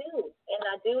what I do. And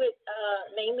I do it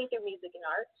mainly through music and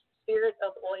art. Spirit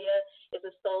of Oya is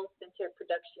a soul-centered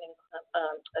production and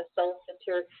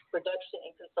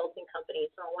consulting company.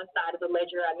 So on one side of the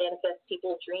ledger, I manifest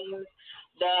people's dreams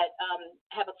that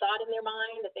have a thought in their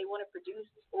mind that they want to produce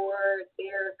for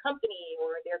their company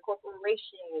or their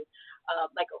corporation,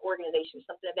 like an organization,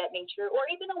 something of that nature, or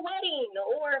even a wedding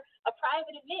or a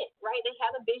private event, right? They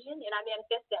have a vision, and I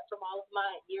manifest that from all of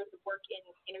my years of work in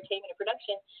entertainment and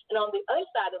production. And on the other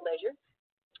side of the ledger,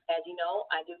 as you know,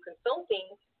 I do consulting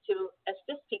to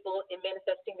assist people in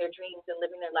manifesting their dreams and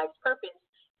living their life's purpose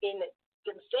in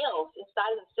themselves,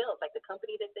 inside of themselves, like the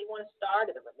company that they want to start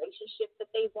or the relationship that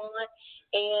they want.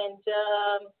 And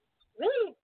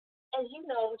really, as you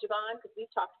know, Javon, because we've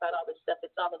talked about all this stuff,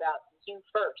 it's all about you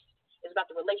first. It's about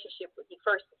the relationship with you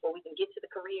first before we can get to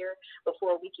the career,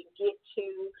 before we can get to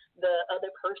the other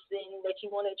person that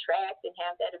you want to attract and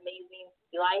have that amazing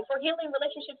life or healing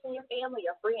relationships in your family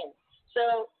or friends.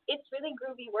 So it's really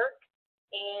groovy work.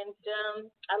 And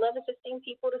I love assisting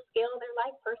people to scale their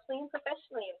life personally and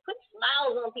professionally and put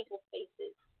smiles on people's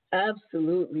faces.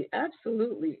 Absolutely.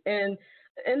 And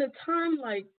in a time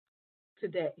like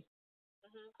today,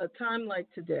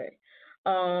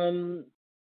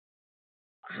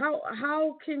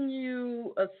 how can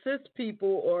you assist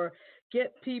people or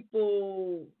get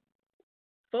people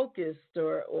focused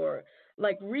or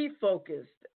like refocused?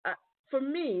 For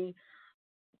me,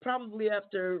 probably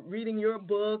after reading your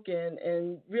book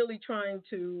and really trying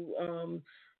to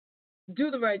do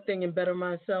the right thing and better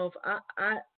myself,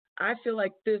 I feel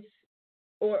like this,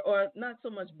 or not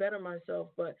so much better myself,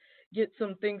 but get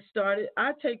some things started.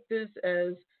 I take this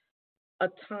as a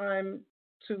time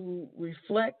to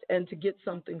reflect and to get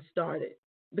something started.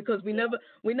 because we never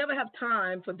have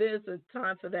time for this or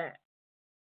time for that.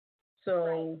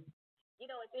 So, you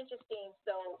know, it's interesting.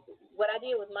 So, what I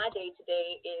did with my day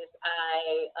today is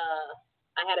I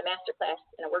had a master class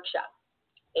and a workshop.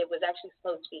 It was actually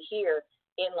supposed to be here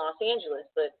in Los Angeles,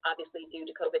 but obviously due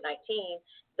to COVID-19,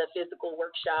 the physical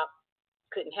workshop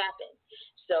couldn't happen.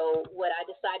 So what I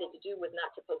decided to do was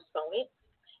not to postpone it,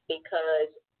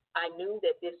 because I knew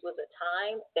that this was a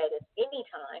time that is any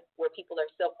time where people are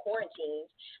self-quarantined,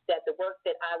 that the work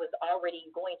that I was already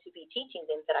going to be teaching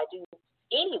them that I do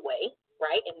anyway,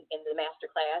 right, in the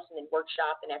master class and then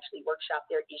workshop and actually workshop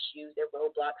their issues, their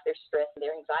roadblocks, their stress, and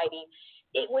their anxiety,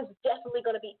 it was definitely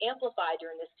going to be amplified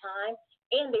during this time,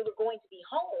 and they were going to be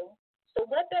home. So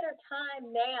what better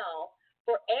time now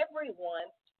for everyone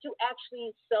to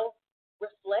actually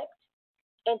self-reflect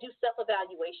and do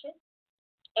self-evaluation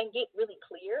and get really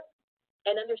clear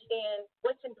and understand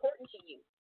what's important to you.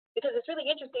 Because it's really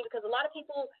interesting, because a lot of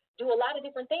people do a lot of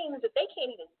different things that they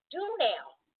can't even do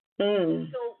now.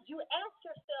 So you ask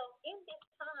yourself in this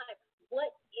time,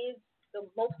 what is the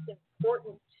most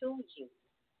important to you?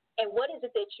 And what is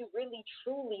it that you really,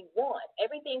 truly want?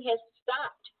 Everything has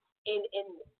stopped in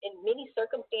many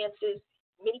circumstances.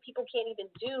 Many people can't even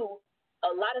do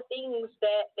a lot of things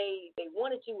that they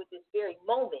want to do at this very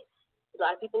moment. A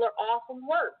lot of people are off from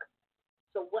work.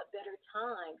 So what better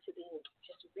time to be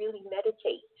just really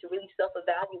meditate, to really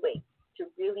self-evaluate, to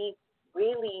really,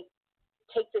 really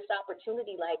take this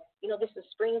opportunity, like, you know, this is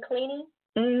spring cleaning,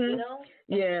 you know?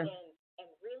 And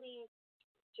really,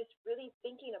 just really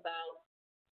thinking about,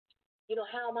 you know,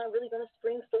 how am I really going to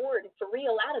spring forward for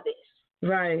real out of this?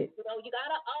 Right. You know, you got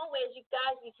to always, you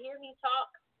guys, you hear me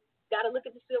talk, got to look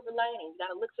at the silver lining. You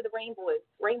got to look for the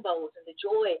rainbows and the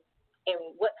joy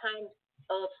and what kinds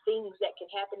of things that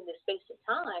can happen in this space of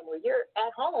time where you're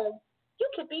at home. You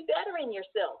could be bettering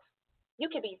yourself. You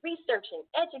could be researching,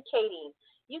 educating.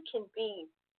 You can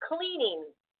be cleaning,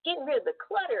 getting rid of the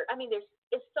clutter. I mean,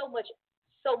 it's so much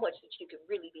that you could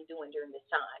really be doing during this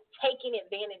time, taking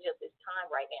advantage of this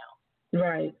time right now.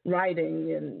 Right,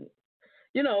 writing. And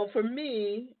you know, for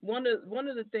me, one of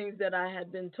the things that I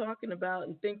had been talking about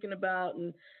and thinking about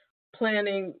and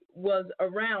planning was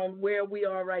around where we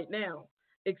are right now,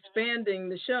 expanding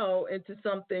the show into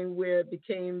something where it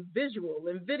became visual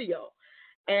and video.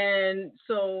 And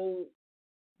so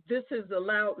this has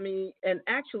allowed me, and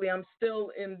actually I'm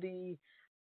still in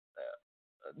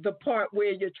the part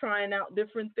where you're trying out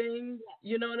different things,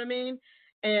 you know what I mean?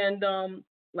 And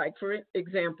like, for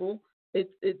example,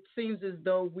 it seems as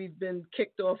though we've been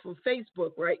kicked off of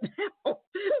Facebook right now.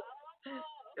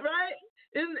 Right?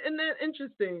 Isn't that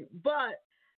interesting? But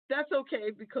that's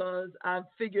okay, because I've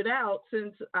figured out,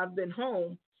 since I've been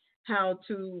home, how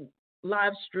to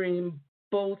live stream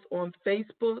both on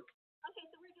Facebook. Okay,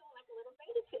 so we're doing like a little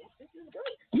beta test. This is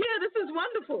great. Yeah, this is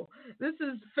wonderful. This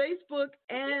is Facebook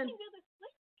and... You can do the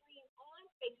split stream on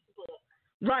Facebook.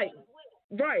 Right,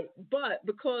 right. But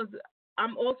because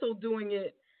I'm also doing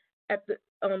it at the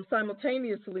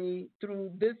simultaneously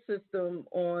through this system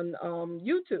on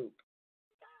YouTube.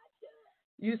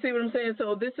 You see what I'm saying?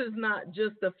 So this is not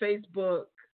just a Facebook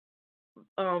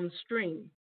stream.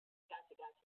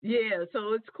 Gotcha. Yeah,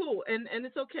 so it's cool, and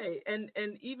it's okay. And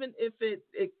even if it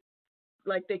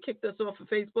like they kicked us off of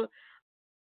Facebook,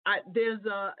 there's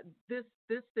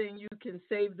this thing you can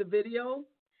save the video,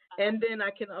 and then I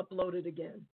can upload it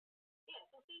again.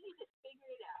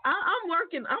 I'm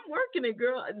working it,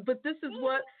 girl. But this is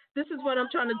what I'm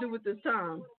trying to do with this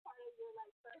time.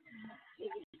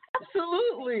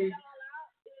 Absolutely.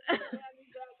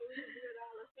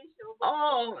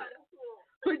 Oh,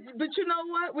 but you know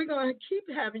what? We're gonna keep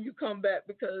having you come back,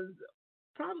 because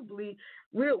probably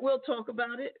we'll talk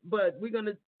about it. But we're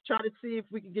gonna try to see if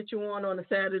we can get you on a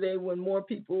Saturday when more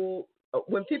people.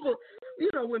 When people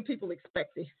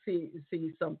expect to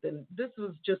see something. This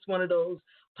was just one of those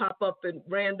pop up and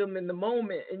random in the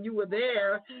moment, and you were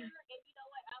there. And you know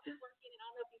what? I was working, and I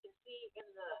don't know if you can see in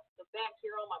the back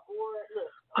here on my board.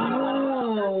 Look.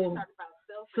 Talk about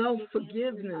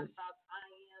self-forgiveness. Talk about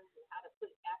I am, how to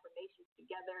put affirmations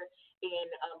together, and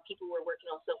people were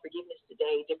working on self-forgiveness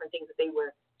today. Different things that they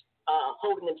were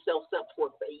holding themselves up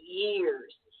for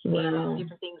years. Wow. And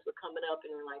different things were coming up,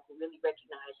 and we're like really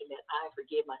recognizing that I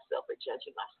forgive myself for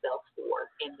judging myself for,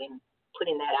 and then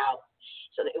putting that out.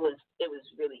 So that it was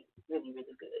really, really,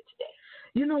 really good today.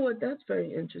 You know what? That's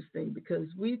very interesting, because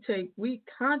we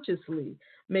consciously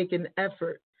make an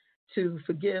effort to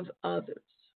forgive others,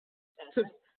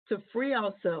 to free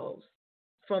ourselves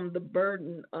from the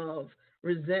burden of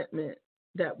resentment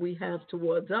that we have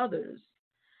towards others.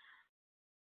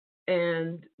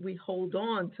 And we hold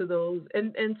on to those,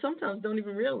 and sometimes don't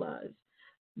even realize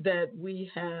that we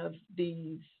have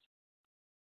these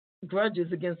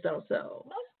grudges against ourselves.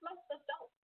 Most of us don't.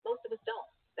 Most of us don't.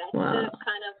 That's Wow. the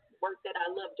kind of work that I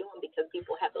love doing because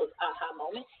people have those aha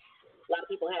moments. A lot of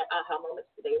people had aha moments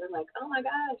today. They're like, oh my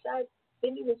gosh, I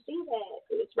didn't even see that.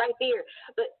 It's right there.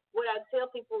 But what I tell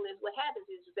people is what happens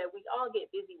is that we all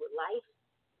get busy with life.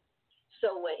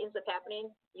 So what ends up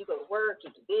happening, you go to work, you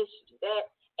do this, you do that,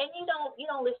 and you don't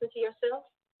listen to yourself.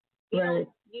 Right.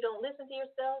 You don't listen to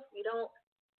yourself. You don't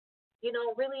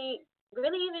really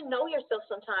even know yourself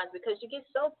sometimes because you get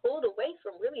so pulled away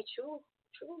from really truly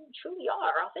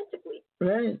are authentically.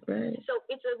 Right. So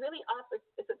it's a great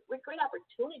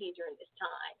opportunity during this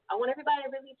time. I want everybody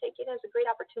to really take it as a great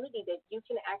opportunity that you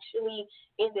can actually,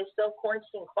 in this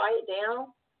self-quarantine, quiet down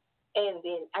and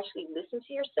then actually listen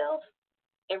to yourself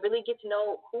and really get to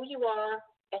know who you are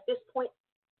at this point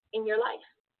in your life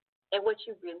and what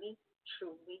you really,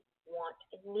 truly want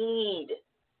and need.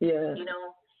 Yeah.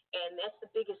 And that's the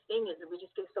biggest thing is that we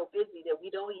just get so busy that we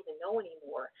don't even know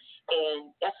anymore.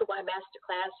 And that's why master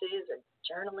classes or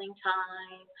journaling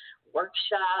time,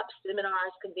 workshops,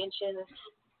 seminars, conventions,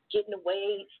 getting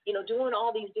away, doing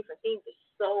all these different things is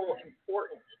so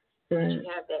important that you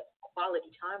have that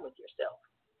quality time with yourself.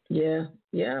 Yeah,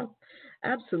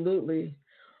 absolutely.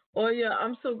 Oh, yeah,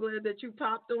 I'm so glad that you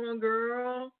popped on,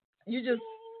 girl. You just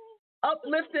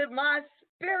uplifted my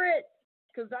spirit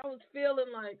because I was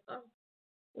feeling like, oh,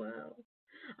 wow,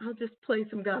 I'll just play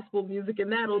some gospel music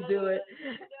and that'll do it.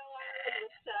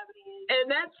 And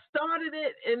that started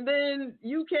it, and then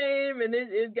you came and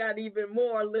it got even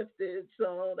more lifted.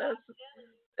 So that's.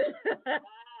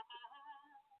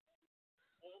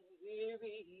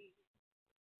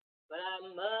 But I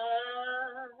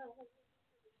must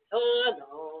hold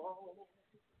on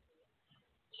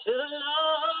to the Lord,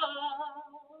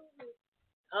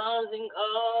 comes and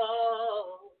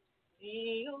calls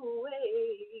me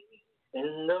away.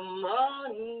 In the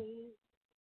morning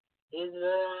is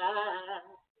bright,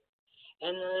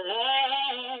 and the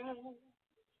land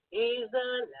is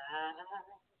alive,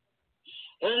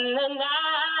 and the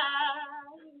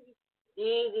night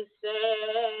is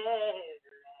sad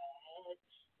as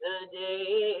the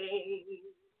day.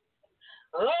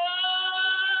 Oh,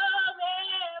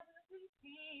 there will be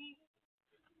peace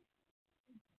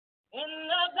in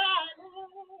the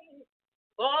valley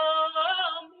for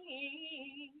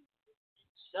me.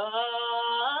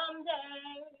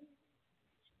 Someday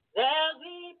there'll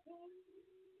be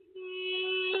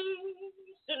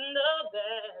peace in the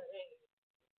valley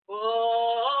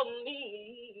for me.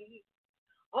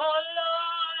 Oh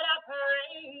Lord, I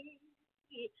pray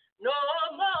no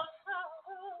more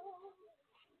sorrow,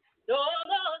 no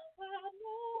more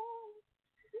sadness,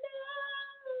 no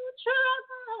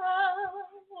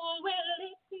trouble will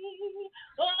it be.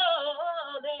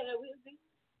 Oh, there will be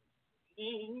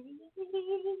peace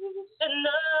in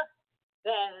the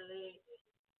valley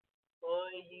for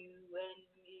you and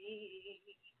me.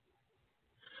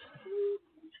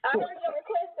 I heard your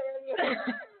request earlier.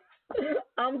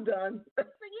 I'm done. For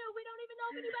you, we don't even know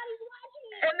if anybody's watching.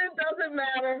 And it doesn't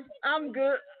matter. I'm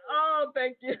good. Oh,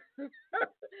 thank you.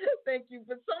 Thank you.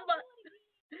 But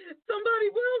somebody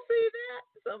will see that.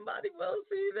 Somebody will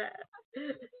see that.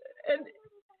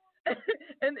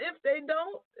 And if they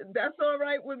don't, that's all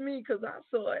right with me because I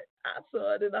saw it.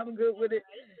 And I'm good with it.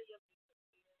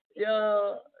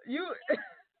 Yo, you.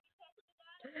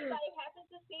 If anybody happens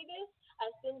to see this,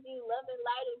 I send you love and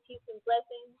light and peace and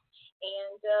blessings.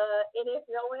 And if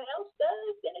no one else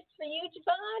does, then it's for you,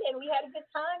 Javon. And we had a good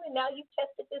time, and now you've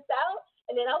tested this out.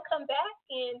 And then I'll come back,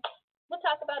 and we'll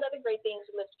talk about other great things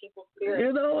to lift people's spirit.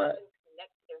 You know what? Connect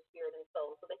to their spirit and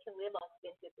soul so they can live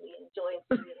authentically and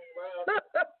joyously and love.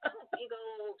 Big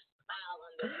old smile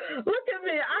on their face. Look at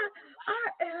me. I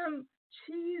am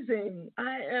cheesing.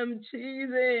 Good.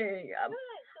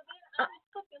 So then I'm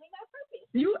fulfilling my purpose.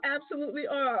 You absolutely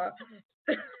are.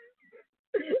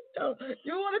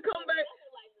 You want to come back? That's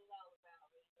what life is all about.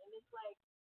 And it's like,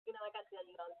 like I tell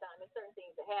you all the time, there's certain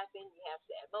things that happen. You have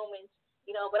sad moments,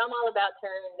 but I'm all about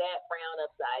turning that frown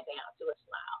upside down to a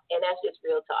smile. And that's just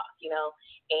real talk,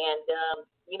 And,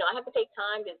 I have to take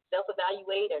time to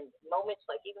self-evaluate and moments,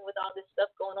 like even with all this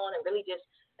stuff going on and really just,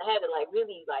 I have to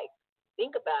really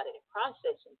think about it and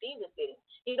process and be with it.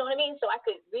 You know what I mean? So I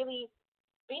could really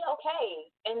be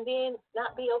okay and then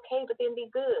not be okay, but then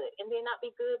be good, and then not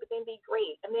be good, but then be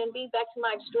great, and then be back to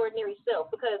my extraordinary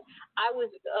self, because I was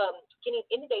getting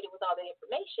inundated with all that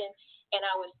information, and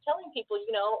I was telling people,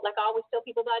 like I always tell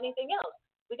people about anything else,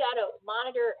 we got to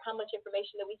monitor how much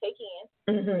information that we take in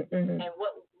and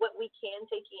what we can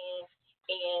take in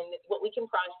and what we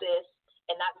can process,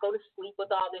 and not go to sleep with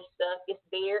all this stuff. It's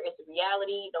there. It's a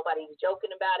reality. Nobody's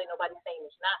joking about it. Nobody's saying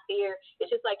it's not there.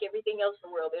 It's just like everything else in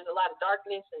the world. There's a lot of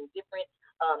darkness and different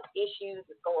issues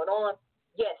that's going on.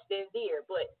 Yes, they're there,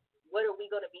 but what are we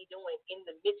going to be doing in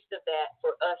the midst of that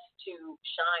for us to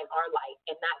shine our light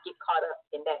and not get caught up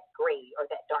in that gray or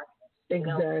that darkness?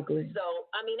 Exactly. So,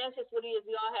 I mean, that's just what it is.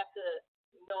 We all have to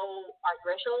know our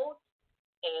thresholds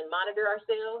and monitor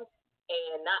ourselves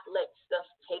and not let stuff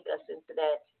take us into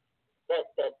that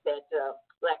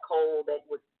black hole that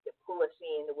would pull us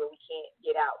in to where we can't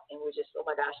get out, and we're just, oh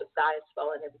my gosh, the sky is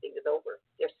falling, everything is over.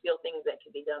 There's still things that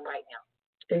can be done right now.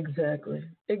 Exactly.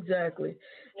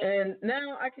 Yeah. And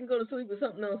now I can go to sleep with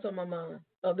something else on my mind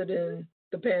other than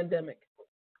the pandemic.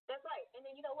 That's right. And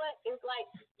then you know what? It's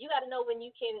like you got to know when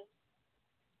you can,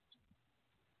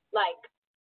 like,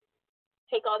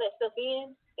 take all that stuff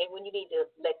in and when you need to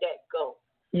let that go.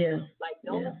 Yeah. Like,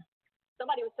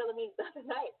 somebody was telling me the other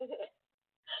night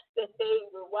that they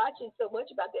were watching so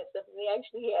much about that stuff and they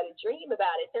actually had a dream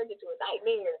about it. It turned into a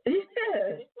nightmare.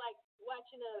 Yeah. It's like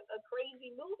watching a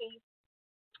crazy movie,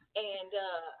 and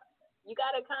you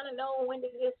got to kind of know when to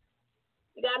just,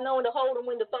 you got to know when to hold them,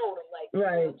 when to fold them, like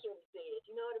right. Kimmy said.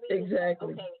 You know what I mean?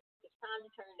 Exactly. Like, okay, it's time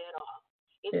to turn that off.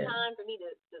 It's time for me to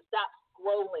stop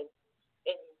scrolling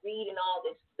and reading all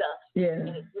this stuff,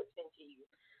 and it drips into you.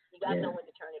 You got to know when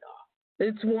to turn it off.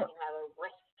 It's one. And have a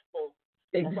restful.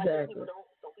 Exactly. That's why people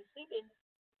don't be sleeping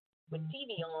with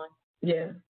TV on.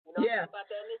 Yeah. You know about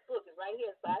that in this book. It's right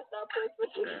here. 5-star points for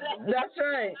success. That's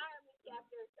right.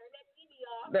 Turn that TV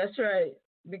off. That's right.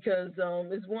 Because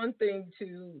it's one thing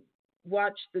to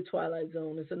watch The Twilight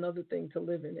Zone. It's another thing to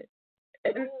live in it.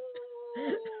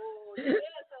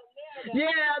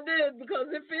 Yeah, I did, because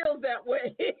it feels that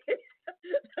way.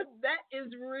 That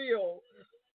is real.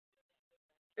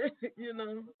 You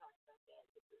know.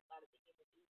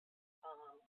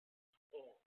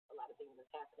 A lot of things that's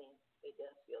happening, it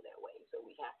does feel that way. So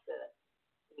we have to,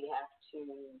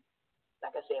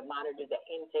 like I said, monitor the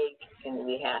intake, and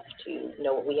we have to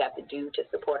know what we have to do to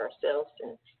support ourselves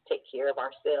and take care of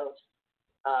ourselves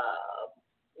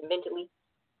mentally,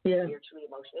 spiritually,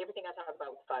 emotionally. Everything I talk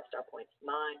about with 5-star points: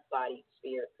 mind, body,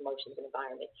 spirit, emotions, and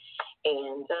environment.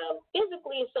 And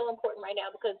physically is so important right now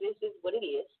because this is what it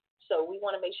is. So we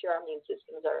want to make sure our immune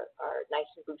systems are nice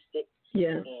and boosted.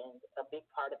 Yeah. And a big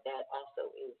part of that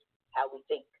also is how we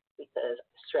think, because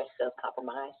stress does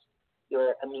compromise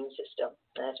your immune system,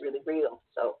 and that's really real.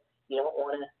 So you don't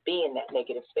want to be in that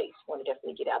negative space. You want to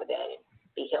definitely get out of that and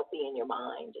be healthy in your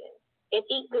mind and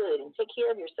eat good and take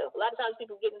care of yourself. A lot of times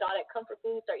people get into all that comfort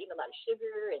food, start eating a lot of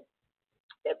sugar, and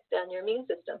that's down your immune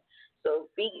system.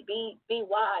 So be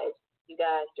wise, you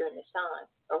guys, during this time,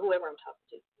 or whoever I'm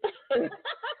talking to.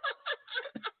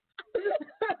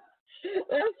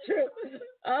 That's true.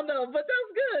 I know, but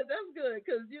that's good. That's good,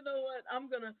 because you know what? I'm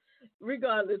gonna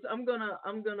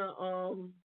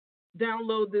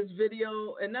download this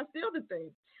video, and that's the other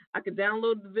thing. I could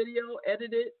download the video,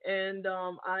 edit it, and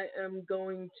I am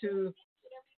going to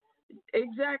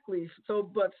exactly. So,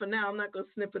 but for now, I'm not gonna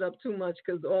snip it up too much,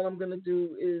 because all I'm gonna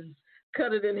do is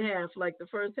cut it in half. Like the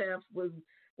first half was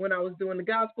when I was doing the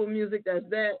gospel music, that's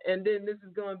that, and then this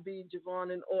is gonna be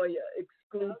Javon and Oya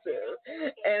exclusive,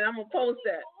 and I'm gonna post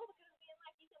that.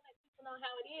 People know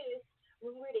how it is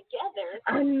when we're together.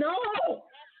 I know.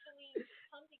 Actually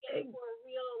come together for a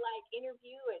real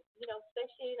interview and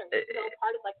session, or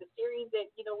part of the series that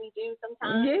we do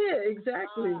sometimes. Yeah,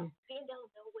 exactly. Then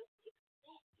they'll know what to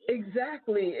expect.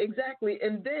 Exactly.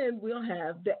 And then we'll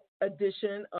have the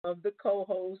addition of the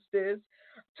co-hostess.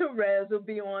 Therese will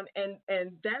be on, and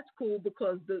that's cool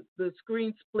because the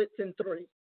screen splits in 3.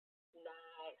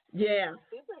 Nice. Yeah.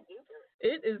 Super duper.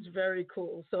 It is very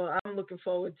cool. So I'm looking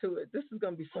forward to it. This is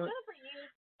going to be fun. Good for you.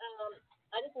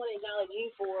 I just want to acknowledge you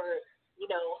for,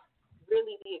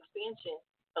 really the expansion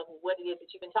of what it is that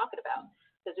you've been talking about,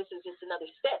 because this is just another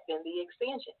step in the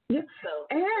expansion. Yeah. So.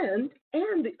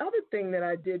 And the other thing that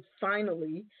I did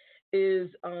finally is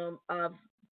I've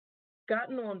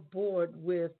gotten on board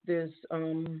with this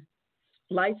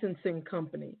licensing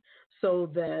company, so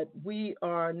that we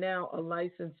are now a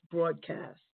licensed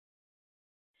broadcast.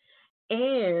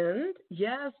 And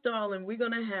yes, darling, we're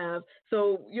going to have,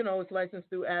 it's licensed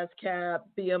through ASCAP,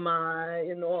 BMI,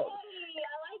 and all. Hey,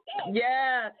 I like that.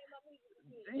 Yeah.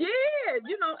 Yeah,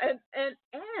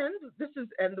 and this is,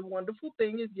 and the wonderful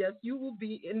thing is, yes, you will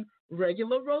be in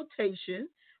regular rotation,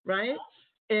 right?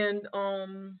 And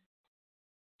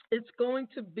it's going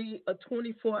to be a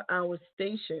 24-hour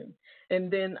station,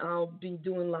 and then I'll be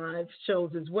doing live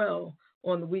shows as well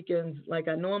on the weekends like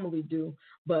I normally do,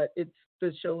 but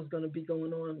the show's going to be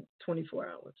going on 24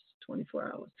 hours.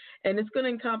 And it's going to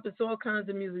encompass all kinds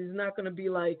of music. It's not going to be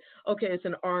like, okay, it's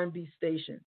an R&B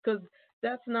station, because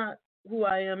that's not who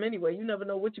I am anyway. You never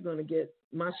know what you're going to get.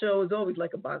 My show is always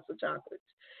like a box of chocolates.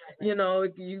 You know,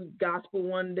 you gospel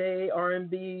one day,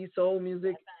 R&B, soul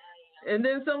music, and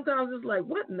then sometimes it's like,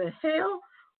 what in the hell?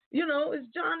 You know, it's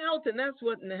John Elton. That's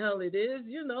what in the hell it is.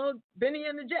 You know, Benny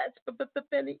and the Jets.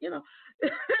 Benny. You know,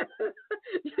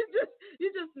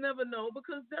 you just never know,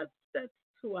 because that's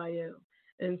who I am.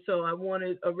 And so I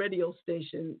wanted a radio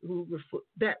station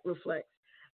that reflects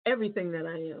everything that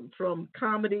I am, from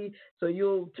comedy. So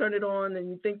you'll turn it on and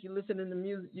you think you're listening to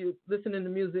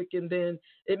music, and then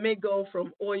it may go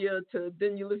from Oya to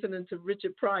then you're listening to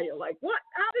Richard Pryor. Like, what?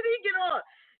 How did he get on?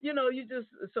 You know,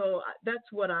 so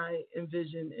that's what I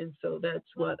envision, and so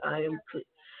that's what I am.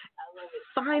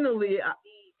 Finally,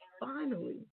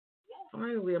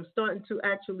 I'm starting to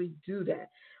actually do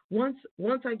that. Once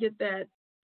I get that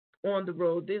on the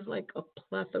road, there's like a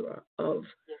plethora of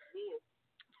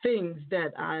things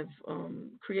that I've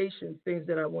creations, things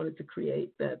that I wanted to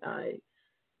create that I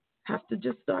have to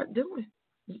just start doing.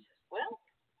 Well,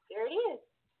 there it is.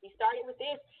 You started with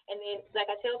this, and then, like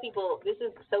I tell people, this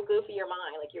is so good for your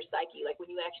mind, like your psyche. Like when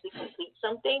you actually complete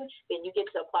something, then you get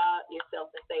to applaud yourself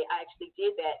and say, I actually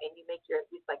did that, and you make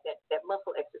it's like that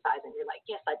muscle exercise, and you're like,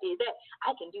 yes, I did that.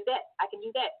 I can do that. I can do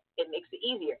that. It makes it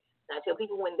easier. And I tell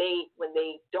people when they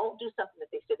don't do something that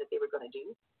they said that they were going to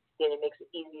do, then it makes it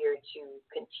easier to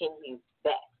continue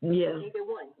that. Yeah. Either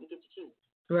one, you get to choose.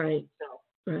 Right. So.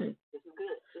 Right. This is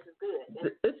good.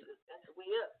 That's the way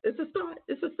up. It's a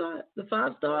start. The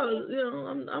 5 stars. You know,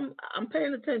 I'm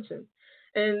paying attention,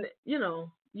 and you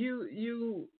know,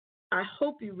 you. I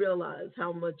hope you realize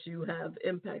how much you have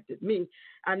impacted me.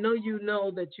 I know you know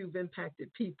that you've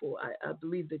impacted people. I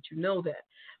believe that you know that,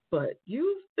 but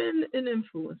you've been an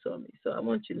influence on me. So I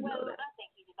want you to know that. I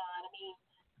thank you, Devon. I mean,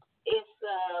 it's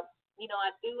I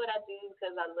do what I do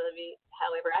because I love it.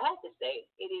 However, I have to say,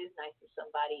 it is nice if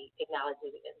somebody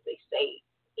acknowledges it and they say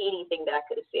anything that I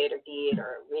could have said or did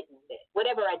or written, that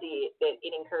whatever I did, that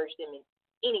it encouraged them in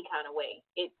any kind of way.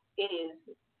 It is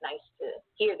nice to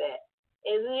hear that.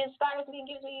 It inspires me and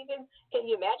gives me even. Can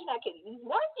you imagine? I could use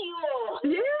one fuel.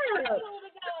 Yeah.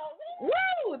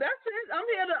 Woo! That's it. I'm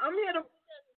here to. It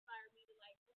does inspire me to,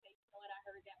 like, okay, you know what? I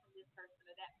heard that from this person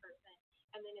or that person.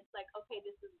 And then it's like, okay,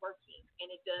 this is working,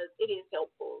 and it is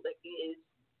helpful. Like, it is.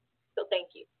 So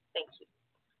thank you.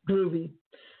 Groovy.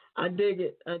 I dig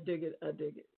it.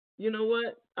 You know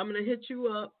what? I'm gonna hit you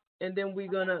up, and then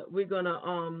we're gonna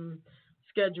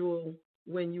schedule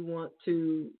when you want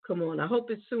to come on. I hope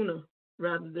it's sooner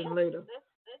rather than later.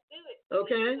 Let's do it.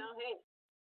 Okay. You know, hey,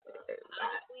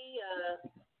 honestly,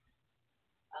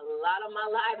 a lot of my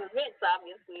live events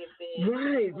obviously have been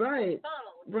right.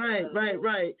 phone. Right. I'm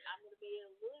gonna be a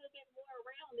little bit more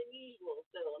around than usual.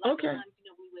 So a lot of times,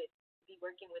 we would be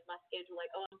working with my schedule,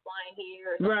 like, oh, I'm flying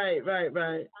here. Right.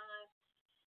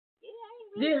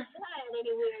 Yeah, I ain't really flying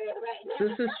anywhere right now.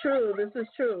 This is true.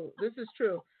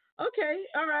 Okay,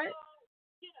 all right.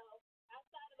 So,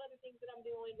 outside of other things that I'm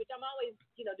doing, which I'm always,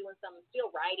 doing something,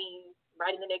 still writing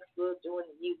the next book, doing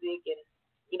the music, and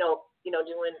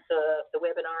doing the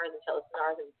webinar and the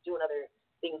teleseminars, and doing other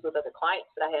things with other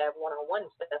clients that I have one-on-one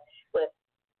stuff. But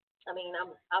I mean,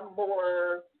 I'm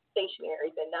more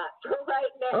stationary than not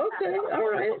right now. Okay, all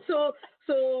right. So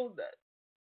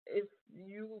if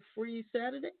you free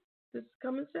Saturday, this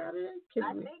coming Saturday,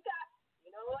 let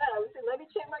me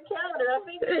check my calendar. I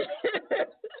think.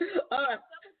 All right.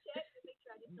 Double check to make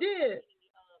sure I didn't Yeah.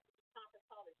 conference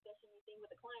call or session anything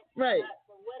with the client. Right. But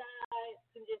from what I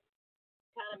can just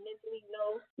kind of mentally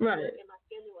know, right, in my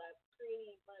schedule, I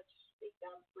pretty much think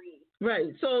I'm free.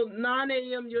 Right. So 9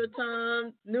 a.m. your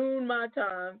time, noon my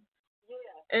time. Yeah.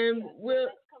 And we'll.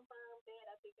 Let's confirm that.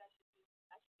 I think I should be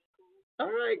cool.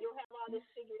 All right. You'll have all this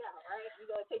figured out, right? You're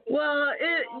gonna take this. Well,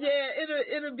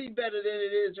 it'll be better than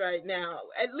it is right now.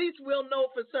 At least we'll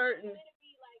know for certain. It'll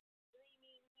be like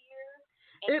streaming here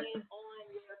and then on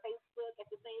your Facebook at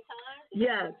the same time.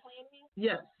 Yes.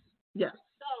 Yes.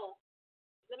 So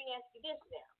let me ask you this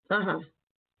now.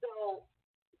 So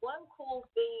one cool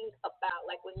thing about,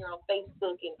 like, when you're on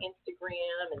Facebook and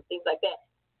Instagram and things like that,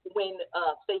 when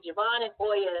say Javon and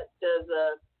Oya does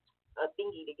a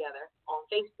thingy together on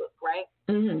Facebook, right?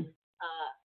 Mm-hmm.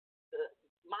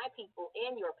 My people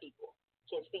and your people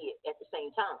can see it at the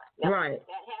same time. Now, right. Does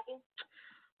that happen?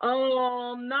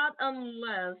 Not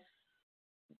unless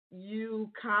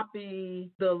you copy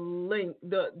the link.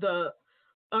 The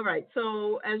all right.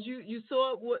 So as you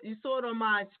saw it on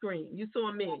my screen, you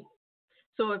saw me.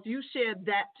 So if you shared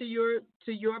that to your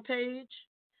page,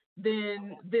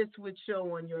 then this would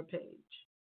show on your page.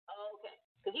 Okay.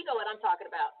 Because you know what I'm talking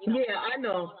about. Yeah, I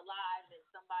know. On a live and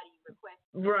somebody requests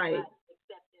right.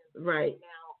 acceptance. Right. And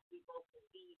now we both can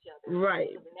see each other.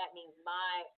 Right. So then that means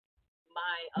my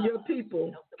your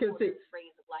people, supporters,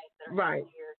 Rays of Light that are right.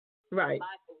 here, right.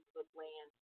 my Facebook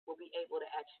land will be able to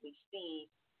actually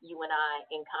see you and I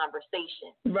in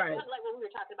conversation. Right. Kind of like what we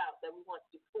were talking about that we want to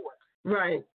do before.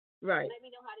 Right. Right. Let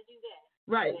me know how to do that.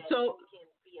 Right. So we can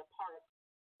be a part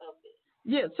of this.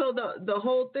 Yeah. So the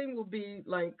whole thing will be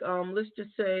like let's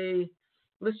just say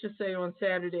on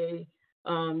Saturday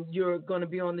you're going to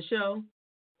be on the show.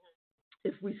 Mm-hmm.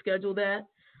 If we schedule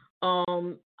that,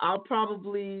 I'll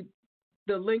probably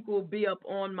the link will be up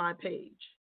on my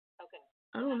page. Okay.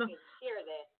 I don't know. Share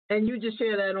that. And you just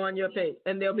share that on your page,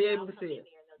 and they'll be able to see it.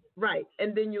 Right.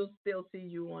 And then you'll still see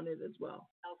you on it as well.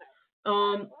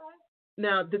 Okay.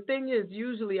 Now, the thing is,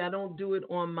 usually I don't do it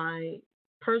on my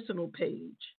personal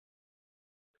page.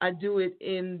 I do it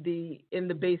in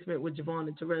the Basement with Javon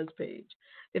and Therese page.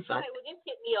 If well, just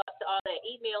hit me up,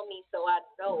 email me so I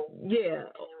know. Yeah.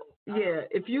 Yeah.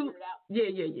 If you.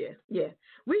 Yeah.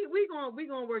 We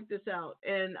gonna work this out,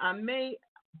 and I may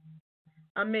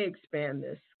expand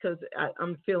this because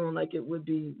I'm feeling like it would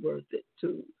be worth it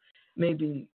to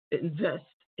maybe invest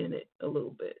in it a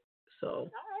little bit. So. All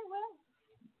right. Well,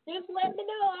 just let me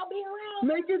know. I'll be around.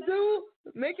 Make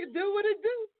it do what it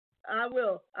do. I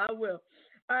will.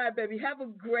 All right, baby. Have a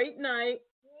great night.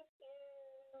 You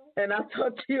too. And I'll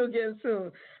talk to you again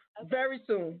soon. Okay. Very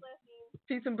soon.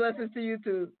 Peace and blessings to you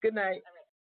too. Good night. All right.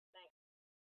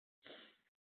 Thanks.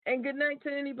 And good night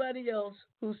to anybody else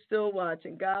who's still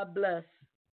watching. God bless.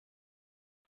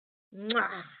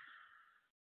 Mwah.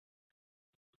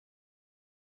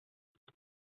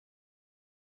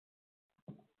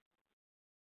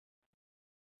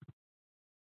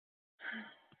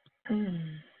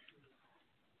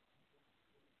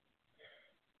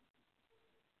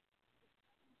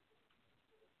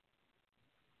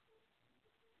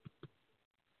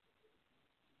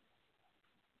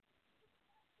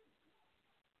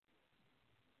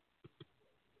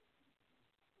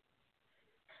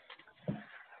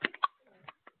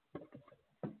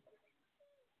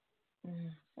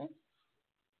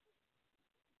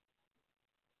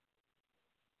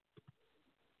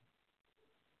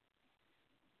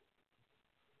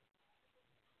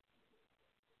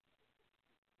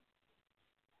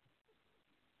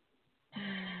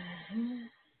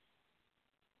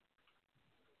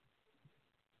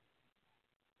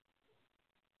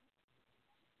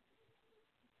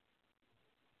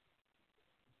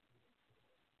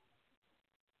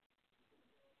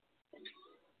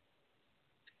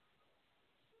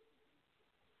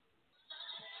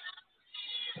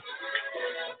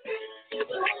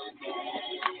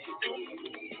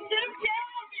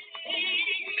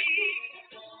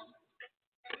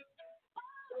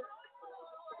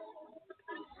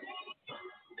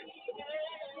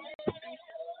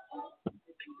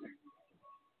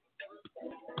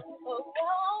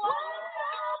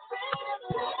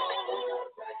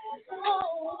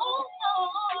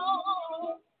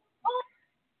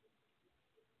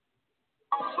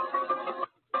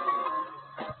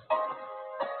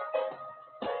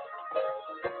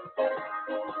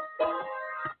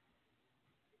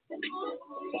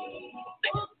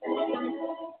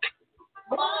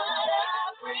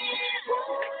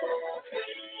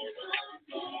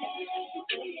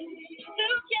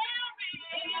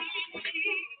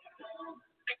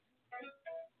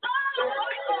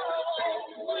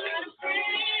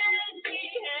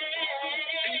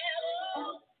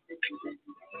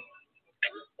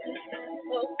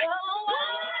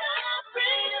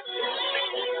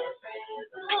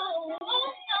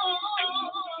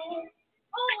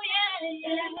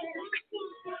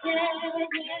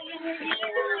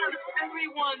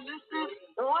 Everyone, this is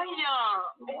Oya.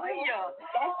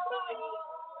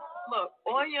 Look,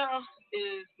 Oya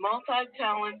is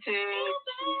multi-talented.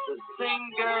 She's a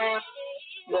singer.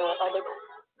 The other.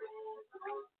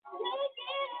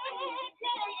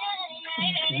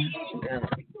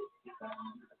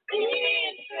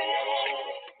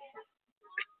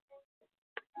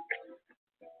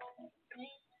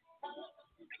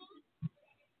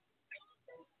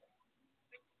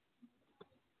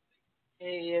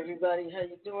 Hey everybody, how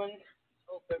you doing?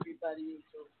 Hope everybody is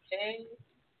okay.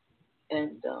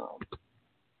 And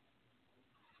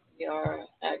we are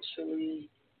actually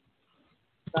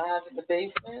live in the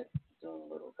basement doing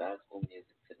a little gospel music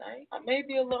tonight. I may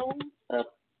be alone.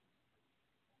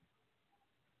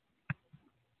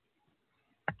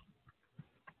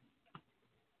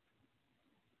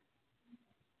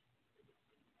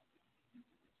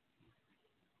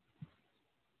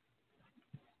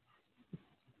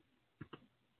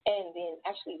 and then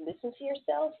actually listen to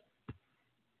yourself?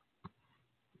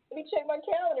 Let me check my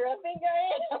calendar. I think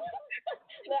I am.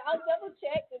 I'll double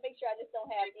check to make sure I just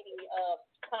don't have any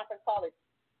conference callers.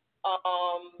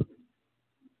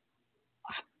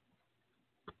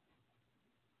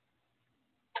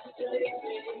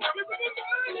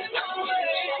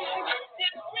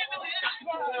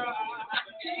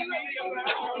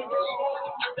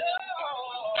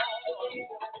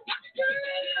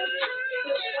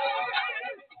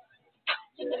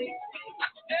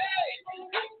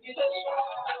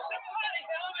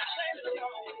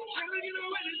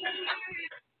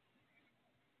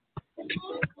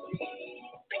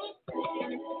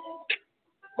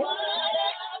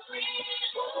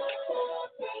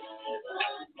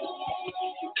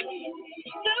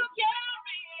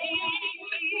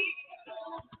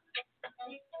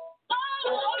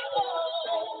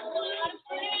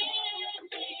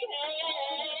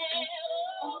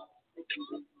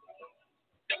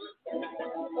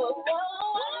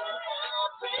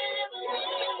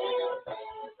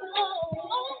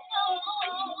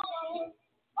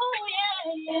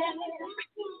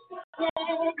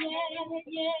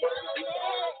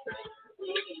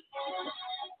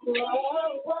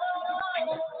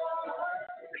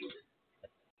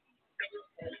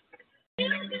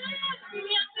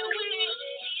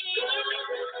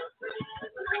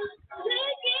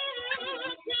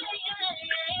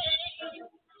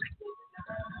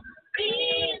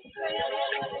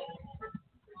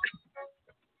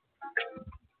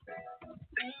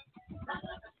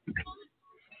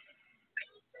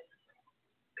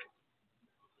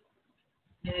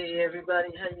 Hey everybody,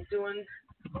 how you doing?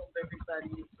 Hope everybody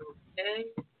is okay.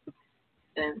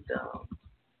 And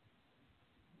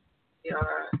we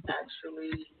are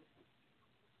actually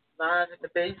live in the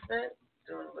basement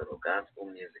doing a little gospel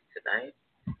music tonight.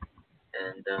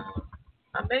 And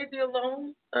I may be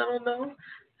alone. I don't know.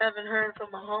 Haven't heard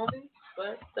from my homie,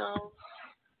 but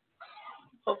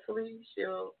hopefully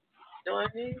she'll join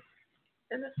me.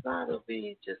 And if not, it'll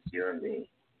be just you and me.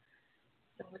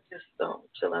 And we'll just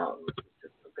chill out and listen to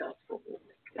some gospel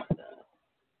music. And,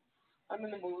 I'm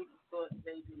in the mood, but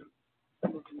maybe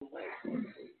moving away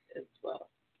as well.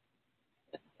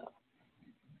 And,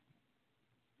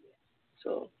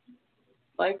 so,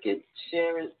 like it,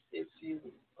 share it if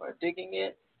you are digging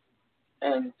it.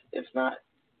 And if not,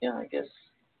 I guess,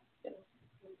 we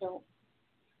don't.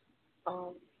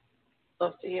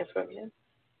 Love to hear from you.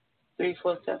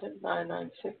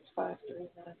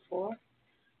 347-996-5394.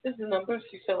 This is the number if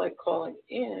you feel like calling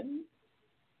in.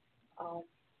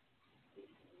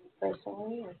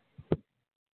 Personally, and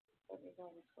let me know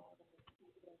what's going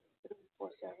on.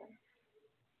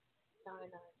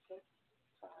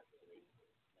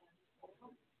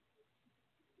 347-996-5394.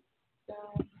 So,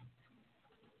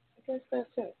 I guess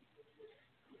that's it.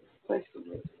 Play some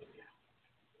music.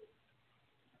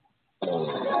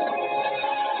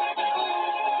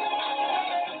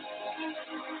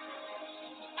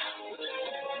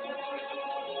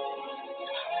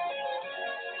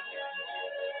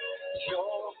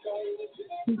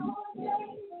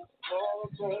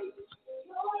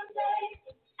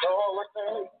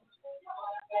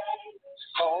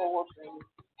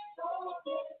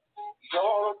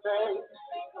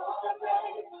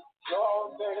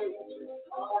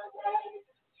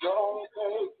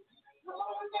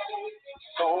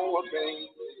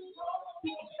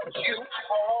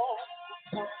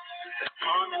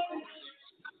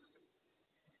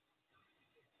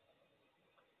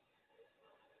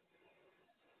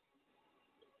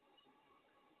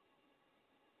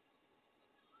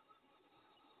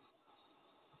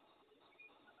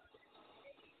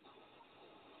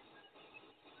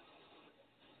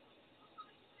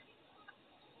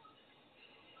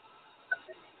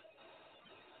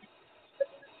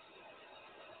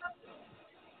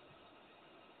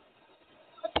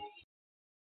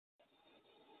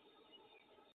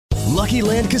 Lucky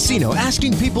Land Casino,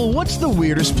 asking people, what's the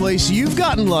weirdest place you've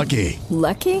gotten lucky?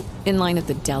 Lucky? In line at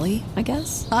the deli, I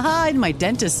guess? Aha, in my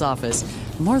dentist's office.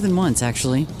 More than once,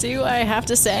 actually. Do I have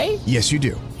to say? Yes, you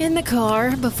do. In the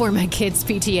car before my kids'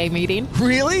 PTA meeting.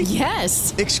 Really?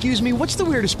 Yes. Excuse me, what's the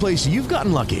weirdest place you've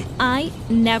gotten lucky? I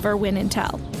never win and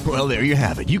tell. Well, there you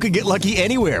have it. You can get lucky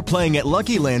anywhere, playing at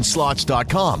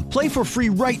LuckyLandSlots.com. Play for free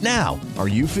right now. Are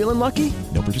you feeling lucky?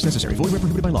 No purchase necessary. Void where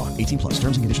prohibited by law. 18+.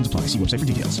 Terms and conditions apply. See website for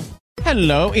details.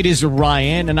 Hello, it is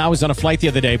Ryan, and I was on a flight the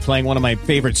other day playing one of my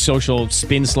favorite social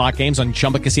spin slot games on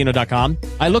ChumbaCasino.com.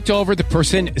 I looked over at the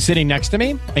person sitting next to me,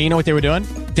 team? And you know what they were doing?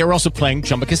 They were also playing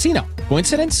Chumba Casino.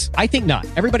 Coincidence? I think not.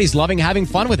 Everybody's loving having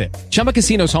fun with it. Chumba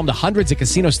Casino is home to hundreds of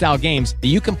casino-style games that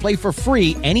you can play for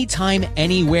free anytime,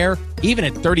 anywhere, even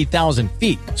at 30,000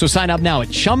 feet. So sign up now at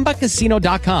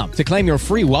ChumbaCasino.com to claim your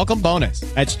free welcome bonus.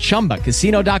 That's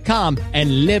ChumbaCasino.com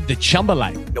and live the Chumba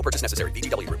life. No purchase necessary.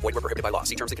 VGW. Void where prohibited by law.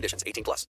 See terms and conditions. 18+.